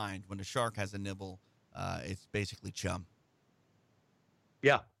left behind. When a shark has a nibble, it's basically chum.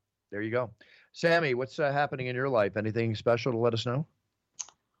 Yeah, there you go. Sammy, what's happening in your life? Anything special to let us know?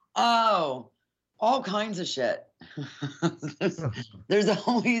 Oh, All kinds of shit. there's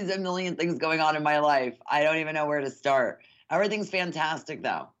always a million things going on in my life. I don't even know where to start. Everything's fantastic,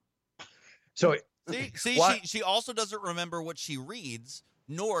 though. So she also doesn't remember what she reads,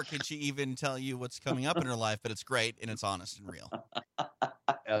 nor can she even tell you what's coming up in her life, but it's great and it's honest and real.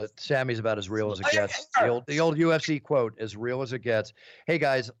 Sammy's about as real as it gets. The old UFC quote, as real as it gets. Hey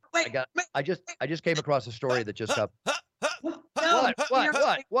guys, I just came across a story that just up.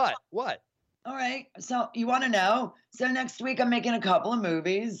 What? All right. So you want to know? So next week I'm making a couple of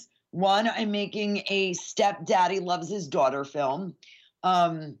movies. One, I'm making a Stepdaddy Loves His Daughter film.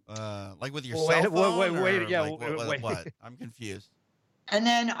 Like with your cell phone? Wait. What? I'm confused. And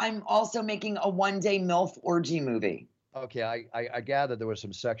then I'm also making a one-day MILF orgy movie. Okay, I gathered there was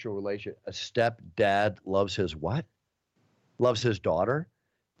some sexual relation. A stepdad loves his what? Loves his daughter?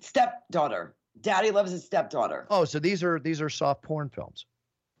 Stepdaughter. Daddy loves his stepdaughter. Oh, so these are soft porn films.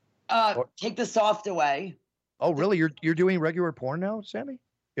 Take the soft away. Oh, really? You're doing regular porn now, Sammy?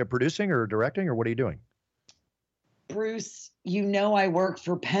 You're producing or directing, or what are you doing? Bruce, you know I work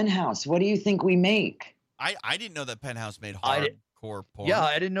for Penthouse. What do you think we make? I didn't know that Penthouse made hardcore porn. Yeah,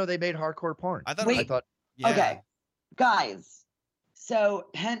 I didn't know they made hardcore porn. I thought. Yeah. Okay, guys. So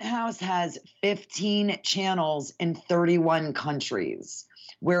Penthouse has 15 channels in 31 countries.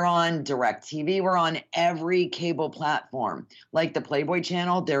 We're on DirecTV. We're on every cable platform. Like the Playboy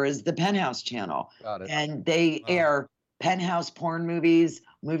channel, there is the Penthouse channel. Got it. And they air Penthouse porn movies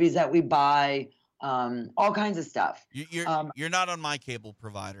that we buy, all kinds of stuff. You're not on my cable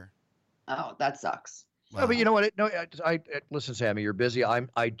provider. Oh, that sucks. No, but you know what? Listen, Sammy, you're busy.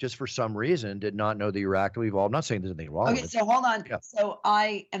 I just for some reason did not know that you were actively involved. I'm not saying there's anything wrong with it. Okay, so hold on. Yeah. So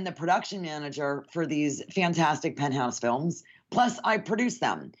I am the production manager for these fantastic Penthouse films. Plus, I produce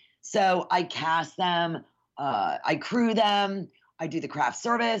them. So I cast them, I crew them, I do the craft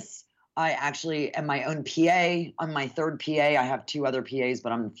service. I actually am my own PA. I'm my third PA. I have two other PAs,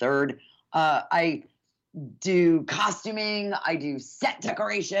 but I'm the third. I do costuming, I do set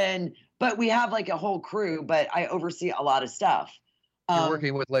decoration, but we have like a whole crew, but I oversee a lot of stuff. You're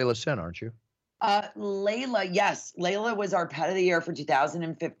working with Layla Sin, aren't you? Layla, yes. Layla was our Pet of the Year for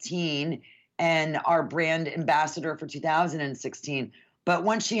 2015 and our brand ambassador for 2016. But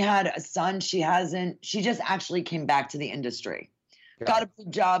once she had a son, she just actually came back to the industry. Got a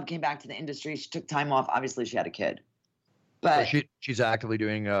big job, came back to the industry. She took time off. Obviously, she had a kid. But so she's actively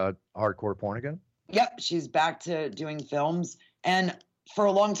doing hardcore porn again? Yep, she's back to doing films. And for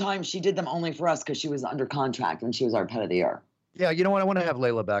a long time, she did them only for us because she was under contract when she was our Pet of the Year. Yeah, you know what? I want to have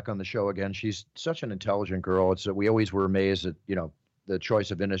Layla back on the show again. She's such an intelligent girl. We always were amazed at, the choice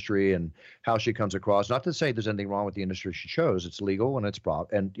of industry and how she comes across. Not to say there's anything wrong with the industry she chose. It's legal and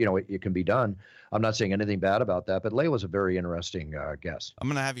it can be done. I'm not saying anything bad about that, but Layla's a very interesting guest. I'm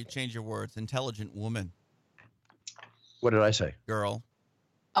going to have you change your words. Intelligent woman. What did I say? Girl.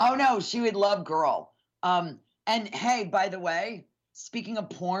 Oh, no, she would love girl. And hey, by the way, speaking of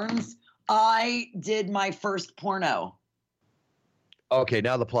porns, I did my first porno. Okay,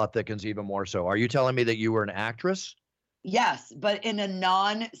 now the plot thickens even more so. Are you telling me that you were an actress? Yes, but in a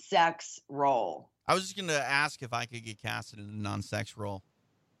non-sex role. I was just going to ask if I could get casted in a non-sex role.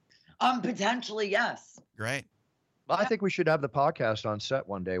 Potentially, yes. Great. Well, I think we should have the podcast on set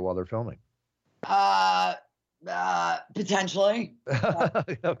one day while they're filming. Potentially.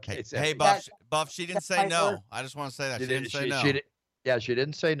 Okay. Hey, Buff, she didn't say no. I just want to say that. She didn't say no. She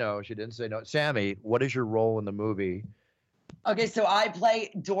didn't say no. She didn't say no. Sammy, what is your role in the movie? Okay, so I play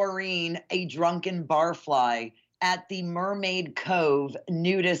Doreen, a drunken barfly at the Mermaid Cove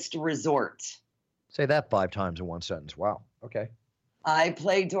nudist resort. Say that 5 times in one sentence. Wow. Okay. I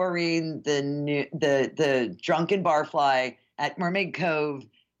play Doreen, the drunken barfly at Mermaid Cove,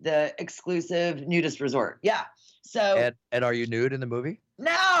 the exclusive nudist resort. Yeah. So. And are you nude in the movie?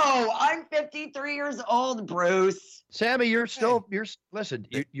 No, I'm 53 years old, Bruce. Sammy, listen,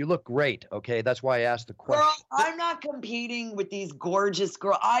 you look great. Okay. That's why I asked the question. Girl, I'm not competing with these gorgeous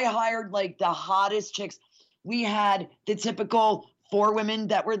girls. I hired like the hottest chicks. We had the typical 4 women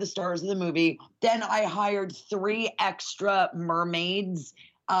that were the stars of the movie. Then I hired 3 extra mermaids.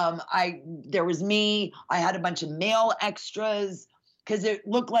 There was me. I had a bunch of male extras because it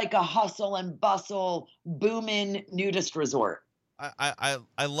looked like a hustle and bustle, booming nudist resort. I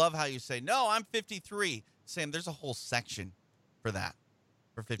love how you say, no, I'm 53. Sam, there's a whole section for that.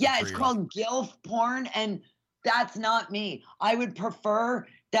 For 53. Yeah, it's called GILF porn, and that's not me. I would prefer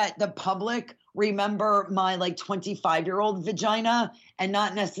that the public remember my 25-year-old vagina and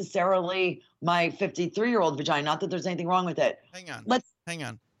not necessarily my 53-year-old vagina. Not that there's anything wrong with it. Hang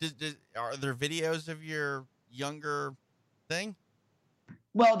on. Are there videos of your younger thing?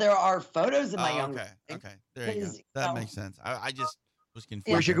 Well, there are photos of my young. Okay. There you go. 'Cause, That oh. makes sense. I just was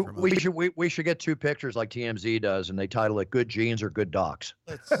confused. We should get 2 pictures like TMZ does, and they title it "Good Genes or Good Docs."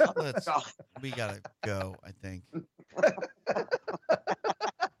 Let's. We gotta go. I think.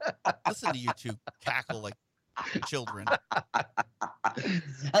 Listen to you two cackle like children.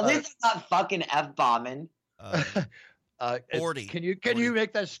 At least I'm not fucking F-bombing. 40. Can you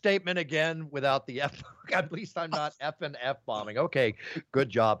make that statement again without the F? At least I'm not F-bombing. Okay, good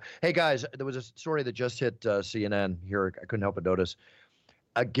job. Hey guys, there was a story that just hit CNN here. I couldn't help but notice.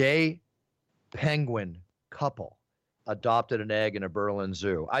 A gay penguin couple adopted an egg in a Berlin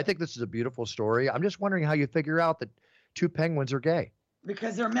zoo. I think this is a beautiful story. I'm just wondering how you figure out that 2 penguins are gay.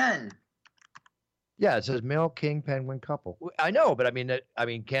 Because they're men. Yeah, it says male king penguin couple. I know, but I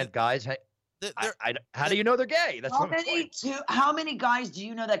mean, can't guys? How do you know they're gay? That's how many guys do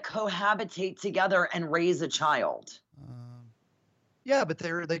you know that cohabitate together and raise a child? Yeah, but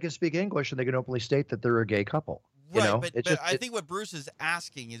they can speak English and they can openly state that they're a gay couple. Right, you know? but I think what Bruce is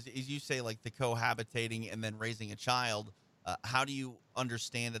asking is you say like the cohabitating and then raising a child. How do you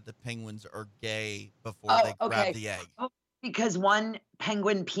understand that the penguins are gay before they grab the egg? Because one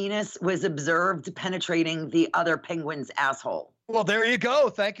penguin penis was observed penetrating the other penguin's asshole. Well, there you go.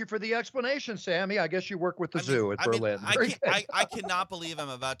 Thank you for the explanation, Sammy. I guess you work with the zoo at Berlin. I cannot believe I'm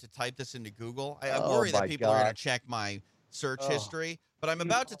about to type this into Google. I worry that people are going to check my search history, but I'm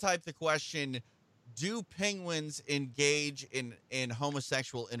about to type the question, do penguins engage in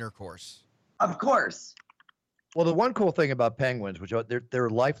homosexual intercourse? Of course. Well, the one cool thing about penguins, which they're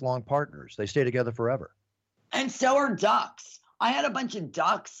lifelong partners. They stay together forever. And so are ducks. I had a bunch of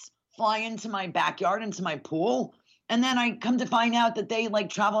ducks fly into my backyard, into my pool, and then I come to find out that they like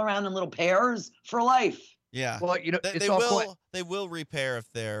travel around in little pairs for life. Yeah. Well, they will repair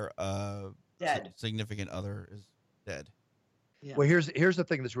if their dead significant other is dead. Yeah. Well, here's the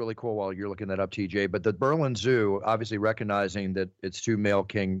thing that's really cool while you're looking that up, TJ. But the Berlin Zoo, obviously recognizing that it's 2 male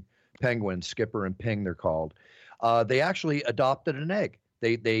king penguins, Skipper and Ping, they're called. They actually adopted an egg.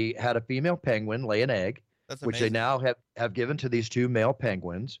 They had a female penguin lay an egg, which they now have given to these 2 male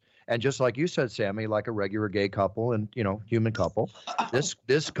penguins. And just like you said, Sammy, like a regular gay couple and, human couple, this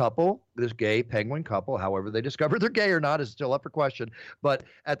gay penguin couple, however they discover they're gay or not is still up for question. But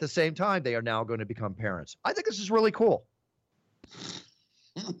at the same time, they are now going to become parents. I think this is really cool.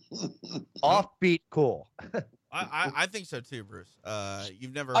 Offbeat cool. I think so too, Bruce.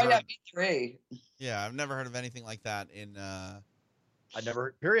 You've never heard... me three. Yeah, I've never heard of anything like that in I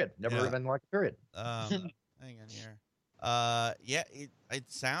never heard of anything like period. Hang on here. It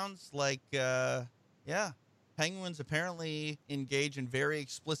sounds like penguins apparently engage in very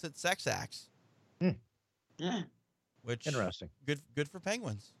explicit sex acts. Yeah. Which interesting. Good for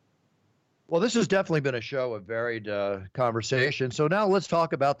penguins. Well, this has definitely been a show of varied conversation. So now let's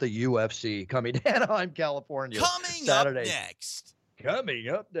talk about the UFC coming to Anaheim, California. Saturday. Coming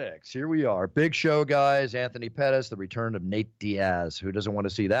up next. Here we are. Big show, guys. Anthony Pettis, the return of Nate Diaz. Who doesn't want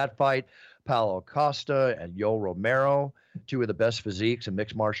to see that fight? Paulo Costa and Yoel Romero, 2 of the best physiques in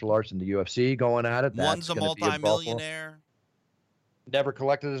mixed martial arts in the UFC going at it. One's a multi-millionaire. Never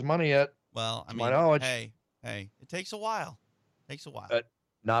collected his money yet. Well, I mean, my knowledge. Hey, it takes a while.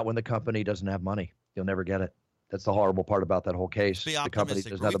 Not when the company doesn't have money. You'll never get it. That's the horrible part about that whole case. Be the company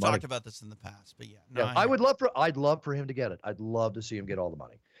doesn't have the money. We've talked about this in the past, but I'd love for him to get it. I'd love to see him get all the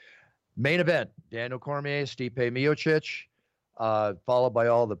money. Main event: Daniel Cormier, Stipe Miocic, followed by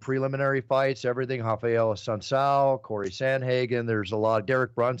all the preliminary fights. Everything: Rafael Assunção, Corey Sandhagen. There's a lot.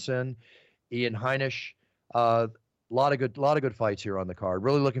 Derek Brunson, Ian Heinisch. A lot of good fights here on the card.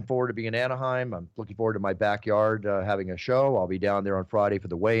 Really looking forward to being in Anaheim. I'm looking forward to my backyard having a show. I'll be down there on Friday for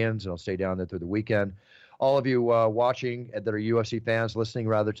the weigh-ins, and I'll stay down there through the weekend. All of you watching that are UFC fans, listening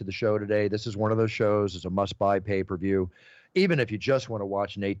rather to the show today, this is one of those shows. It's a must-buy pay-per-view. Even if you just want to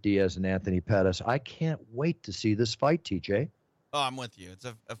watch Nate Diaz and Anthony Pettis, I can't wait to see this fight, TJ. Oh, I'm with you. It's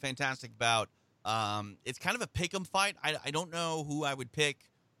a fantastic bout. It's kind of a pick-em fight. I don't know who I would pick,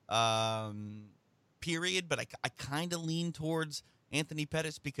 period, but I kind of lean towards Anthony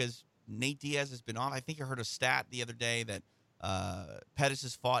Pettis because Nate Diaz has been on. I think I heard a stat the other day that Pettis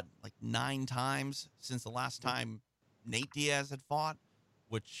has fought like 9 times since the last time Nate Diaz had fought,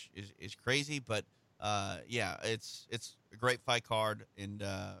 which is crazy. But it's a great fight card and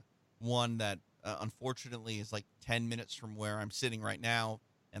one that unfortunately is like 10 minutes from where I'm sitting right now,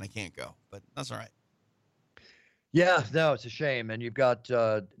 and I can't go. But that's all right. Yeah, no, it's a shame. And you've got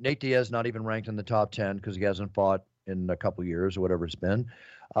Nate Diaz not even ranked in the top 10 because he hasn't fought in a couple of years or whatever it's been.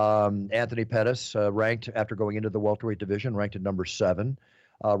 Anthony Pettis ranked after going into the welterweight division, ranked at number 7.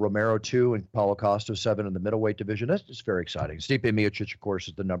 Romero 2, and Paulo Costa 7 in the middleweight division. That's just very exciting. Stipe Miocic, of course,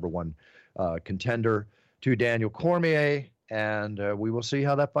 is the number one contender to Daniel Cormier, and we will see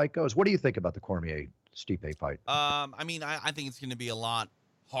how that fight goes. What do you think about the Cormier-Stipe fight? I mean, I think it's going to be a lot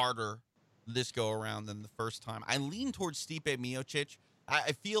harder this go around than the first time. I lean towards Stipe Miocic.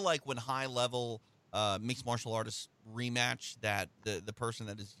 I feel like when high-level mixed martial artists rematch, that the person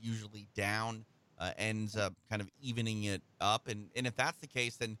that is usually down ends up kind of evening it up. And if that's the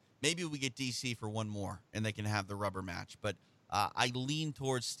case, then maybe we get DC for one more and they can have the rubber match. But I lean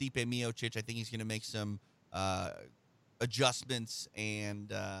towards Stipe Miocic. I think he's going to make some adjustments.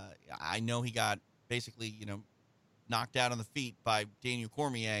 And I know he got basically, knocked out on the feet by Daniel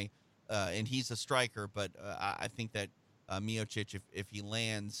Cormier, and he's a striker. But I think that Miocic, if he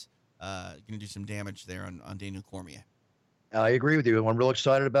lands, going to do some damage there on Daniel Cormier. I agree with you. I'm real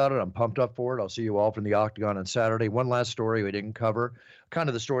excited about it. I'm pumped up for it. I'll see you all from the Octagon on Saturday. One last story we didn't cover, kind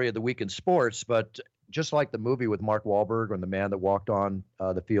of the story of the week in sports, but just like the movie with Mark Wahlberg and the man that walked on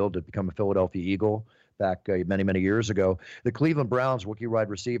the field to become a Philadelphia Eagle back many, many years ago, the Cleveland Browns rookie wide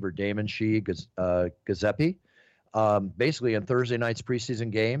receiver Damon Giuseppe, basically in Thursday night's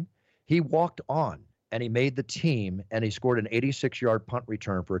preseason game, he walked on and he made the team, and he scored an 86-yard punt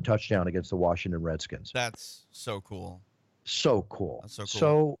return for a touchdown against the Washington Redskins. That's so cool. So cool. That's so cool.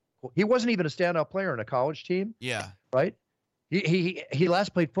 So cool. He wasn't even a standout player in a college team. Yeah. Right? He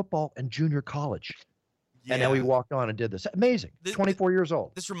last played football in junior college. Yeah. And now he walked on and did this. Amazing. 24 years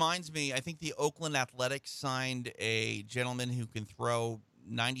old. This reminds me, I think the Oakland Athletics signed a gentleman who can throw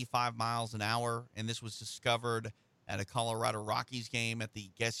 95 miles an hour, and this was discovered at a Colorado Rockies game at the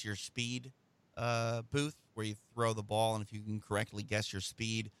Guess Your Speed booth, where you throw the ball, and if you can correctly guess your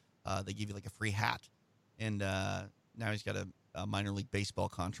speed, they give you like a free hat. And now he's got a minor league baseball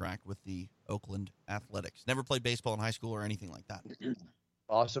contract with the Oakland Athletics. Never played baseball in high school or anything like that.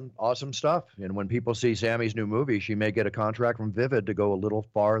 Awesome stuff. And when people see Sammy's new movie, she may get a contract from Vivid to go a little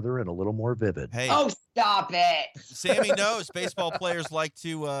farther and a little more vivid. Hey, oh, stop it. Sammy knows baseball players like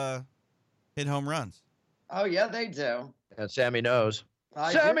to hit home runs. Oh, yeah, they do. And Sammy knows.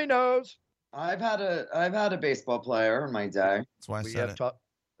 Sammy knows. I've had a baseball player in my day. That's why I said it.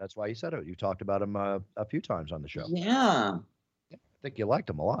 That's why you said it. You talked about him a few times on the show. Yeah. I think you liked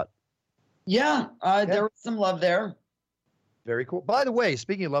him a lot. Yeah, there was some love there. Very cool. By the way,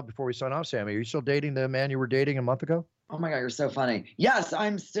 speaking of love, before we sign off, Sammy, are you still dating the man you were dating a month ago? Oh, my God, you're so funny. Yes,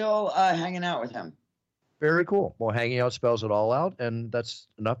 I'm still hanging out with him. Very cool. Well, hanging out spells it all out, and that's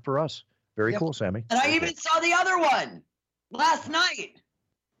enough for us. Very cool, Sammy. And I even saw the other one last night.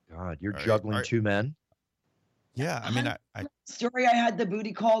 God, you're juggling two men. Yeah, I mean, I story. I had the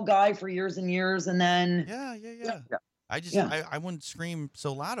booty call guy for years and years, and then yeah. I wouldn't scream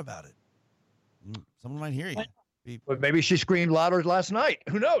so loud about it. Someone might hear you. But maybe she screamed louder last night.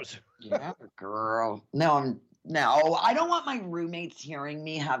 Who knows? Yeah, girl. No, I don't want my roommates hearing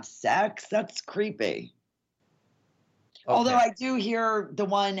me have sex. That's creepy. Okay. Although I do hear the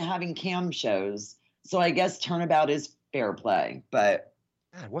one having cam shows, so I guess turnabout is fair play. But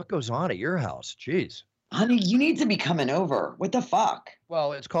God, what goes on at your house? Jeez. Honey, you need to be coming over. What the fuck?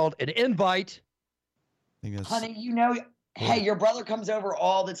 Well, it's called an invite. Honey, hey, your brother comes over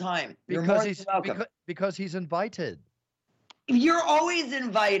all the time. You're more than welcome. Because he's invited. You're always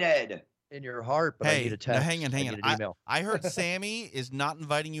invited. In your heart, but I need a text. Hang on. I need an email. I heard Sammy is not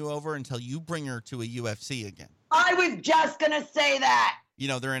inviting you over until you bring her to a UFC again. I was just going to say that.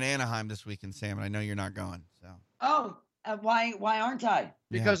 They're in Anaheim this weekend, Sam, and I know you're not going. So. Oh, why aren't I?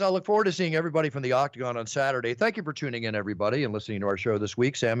 Because I look forward to seeing everybody from the Octagon on Saturday. Thank you for tuning in, everybody, and listening to our show this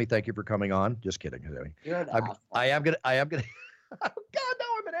week. Sammy, thank you for coming on. Just kidding. You're an asshole. I am gonna. Oh, God, no,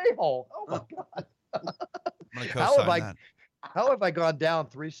 I'm an a-hole. Oh my God. I'm gonna co-sign that. How have I gone down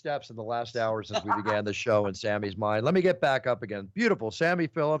 3 steps in the last hour since we began the show in Sammy's mind? Let me get back up again. Beautiful. Sammy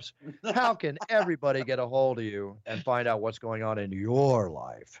Phillips, how can everybody get a hold of you and find out what's going on in your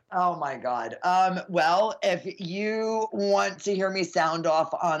life? Oh, my God. Well, if you want to hear me sound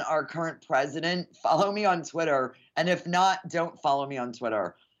off on our current president, follow me on Twitter. And if not, don't follow me on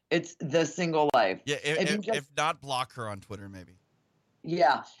Twitter. It's The Single Life. Yeah, if not, block her on Twitter, maybe.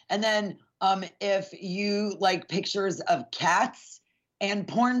 Yeah. And then if you like pictures of cats and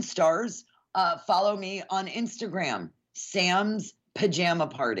porn stars, follow me on Instagram, Sam's Pajama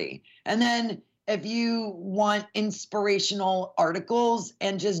Party. And then if you want inspirational articles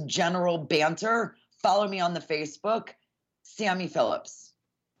and just general banter, follow me on the Facebook, Sammy Phillips,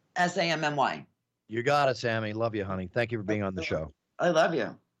 Sammy. You got it, Sammy. Love you, honey. Thank you for being on the show. I love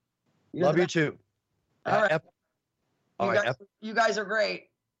you. Love you too. All right. You guys are great.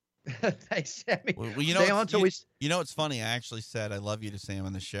 Thanks, Sammy. Well, Stay on till we... You know, it's funny. I actually said I love you to Sam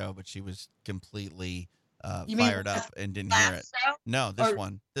on the show, but she was completely You fired mean up and didn't hear it. show? No, this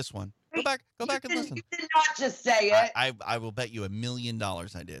one. Go back and listen. You did not just say it. I will bet you $1 million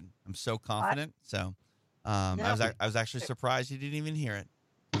I did. I'm so confident. I was actually surprised you didn't even hear it.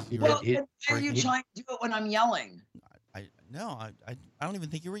 Why are you trying to do it when I'm yelling? I don't even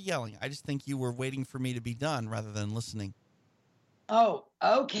think you were yelling. I just think you were waiting for me to be done rather than listening. Oh,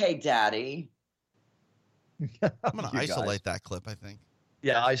 okay, Daddy. I'm going to isolate that clip, I think.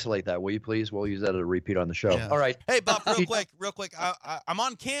 Yeah, isolate that, will you please? We'll use that as a repeat on the show. Yeah. All right. Hey, Buff, real quick. I'm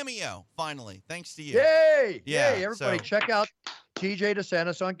on Cameo, finally, thanks to you. Yay! Yeah, Yay, everybody, check out TJ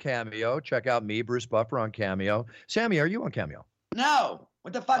DeSantis on Cameo. Check out me, Bruce Buffer, on Cameo. Sammy, are you on Cameo? No.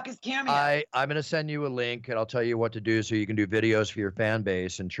 What the fuck is Cameo? I'm going to send you a link, and I'll tell you what to do so you can do videos for your fan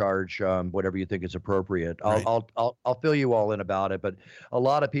base and charge whatever you think is appropriate. Right. I'll fill you all in about it, but a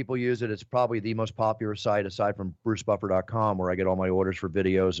lot of people use it. It's probably the most popular site aside from brucebuffer.com, where I get all my orders for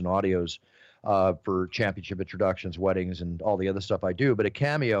videos and audios for championship introductions, weddings, and all the other stuff I do. But at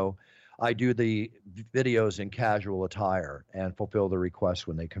Cameo, I do the videos in casual attire and fulfill the requests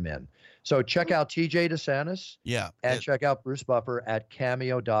when they come in. So check out TJ DeSantis. Yeah. And check out Bruce Buffer at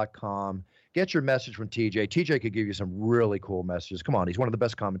cameo.com. Get your message from TJ. TJ could give you some really cool messages. Come on, he's one of the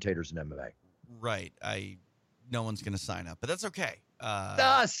best commentators in MMA. Right. No one's going to sign up, but that's okay.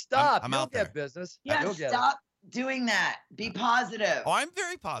 Stop. I'm You'll out get there. business. Yeah, stop doing that. Be positive. Oh, I'm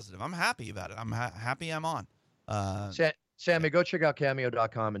very positive. I'm happy about it. I'm happy I'm on. Sammy, go check out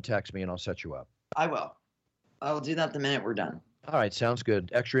cameo.com and text me, and I'll set you up. I will. I will do that the minute we're done. All right, sounds good.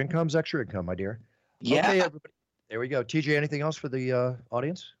 Extra income's extra income, my dear. Yeah. Okay, everybody. There we go. TJ, anything else for the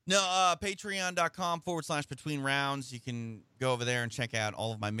audience? No, patreon.com/between rounds. You can go over there and check out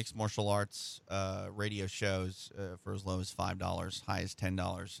all of my mixed martial arts radio shows for as low as $5, high as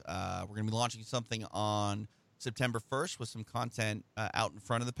 $10. We're going to be launching something on September 1st with some content out in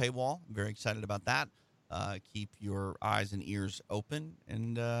front of the paywall. I'm very excited about that. Keep your eyes and ears open,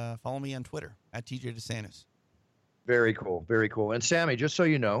 and follow me on Twitter at TJ DeSantis. Very cool. Very cool. And Sammy, just so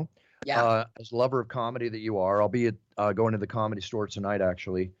you know, as a lover of comedy that you are, I'll be going to the Comedy Store tonight,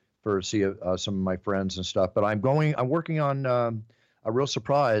 actually, for see some of my friends and stuff. But I'm working on a real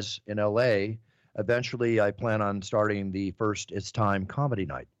surprise in LA. Eventually, I plan on starting the first It's Time comedy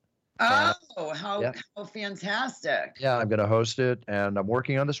night. Oh, how fantastic. Yeah, I'm going to host it, and I'm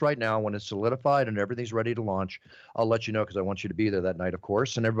working on this right now. When it's solidified and everything's ready to launch, I'll let you know, because I want you to be there that night, of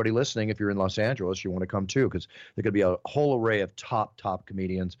course. And everybody listening, if you're in Los Angeles, you want to come too, because there's going to be a whole array of top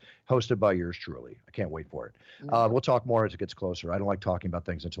comedians hosted by yours truly. I can't wait for it. We'll talk more as it gets closer. I don't like talking about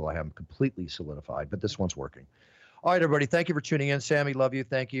things until I have them completely solidified, but this one's working. All right, everybody, thank you for tuning in. Sammy, love you.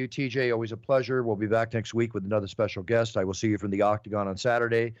 Thank you. TJ, always a pleasure. We'll be back next week with another special guest. I will see you from the Octagon on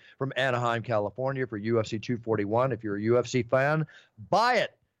Saturday from Anaheim, California for UFC 241. If you're a UFC fan, buy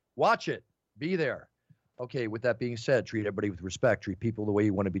it. Watch it. Be there. Okay, with that being said, treat everybody with respect. Treat people the way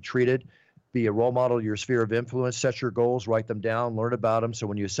you want to be treated. Be a role model of your sphere of influence. Set your goals. Write them down. Learn about them. So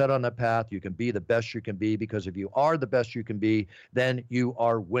when you set on that path, you can be the best you can be, because if you are the best you can be, then you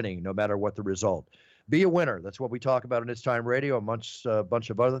are winning no matter what the result. Be a winner. That's what we talk about in It's Time Radio, amongst a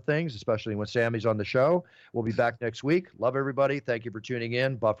bunch of other things, especially when Sammy's on the show. We'll be back next week. Love everybody. Thank you for tuning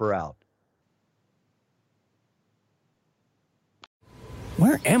in. Buffer out.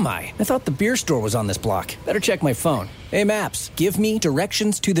 Where am I? I thought the beer store was on this block. Better check my phone. Hey, Maps, give me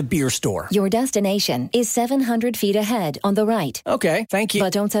directions to the beer store. Your destination is 700 feet ahead on the right. Okay, thank you.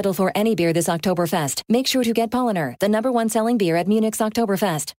 But don't settle for any beer this Oktoberfest. Make sure to get Polliner, the #1 selling beer at Munich's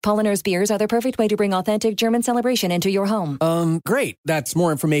Oktoberfest. Polliner's beers are the perfect way to bring authentic German celebration into your home. Great. That's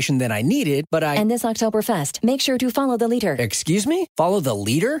more information than I needed, but And this Oktoberfest, make sure to follow the liter. Excuse me? Follow the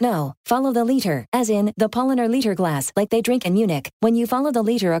liter? No, follow the liter, as in the Polliner liter glass, like they drink in Munich. When you follow the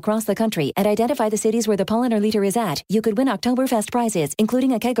liter across the country and identify the cities where the Polliner liter is at, you could win Oktoberfest prizes,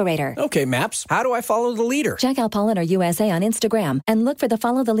 including a kegerator. Okay, Maps. How do I follow the leader? Check out Polliner USA on Instagram and look for the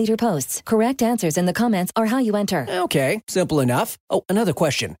Follow the Leader posts. Correct answers in the comments are how you enter. Okay, simple enough. Oh, another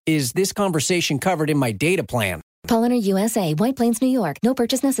question. Is this conversation covered in my data plan? Polliner USA, White Plains, New York. No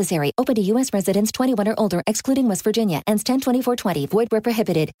purchase necessary. Open to U.S. residents 21 or older, excluding West Virginia. Ends 10/24/20. Void where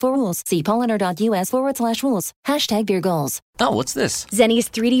prohibited. For rules, see polliner.us/rules. #beer goals. Oh, what's this? Zenni's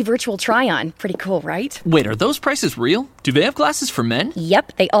 3D virtual try-on. Pretty cool, right? Wait, are those prices real? Do they have glasses for men?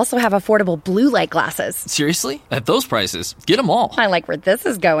 Yep, they also have affordable blue light glasses. Seriously? At those prices? Get them all. I like where this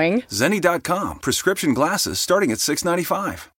is going. Zenni.com. Prescription glasses starting at $6.95.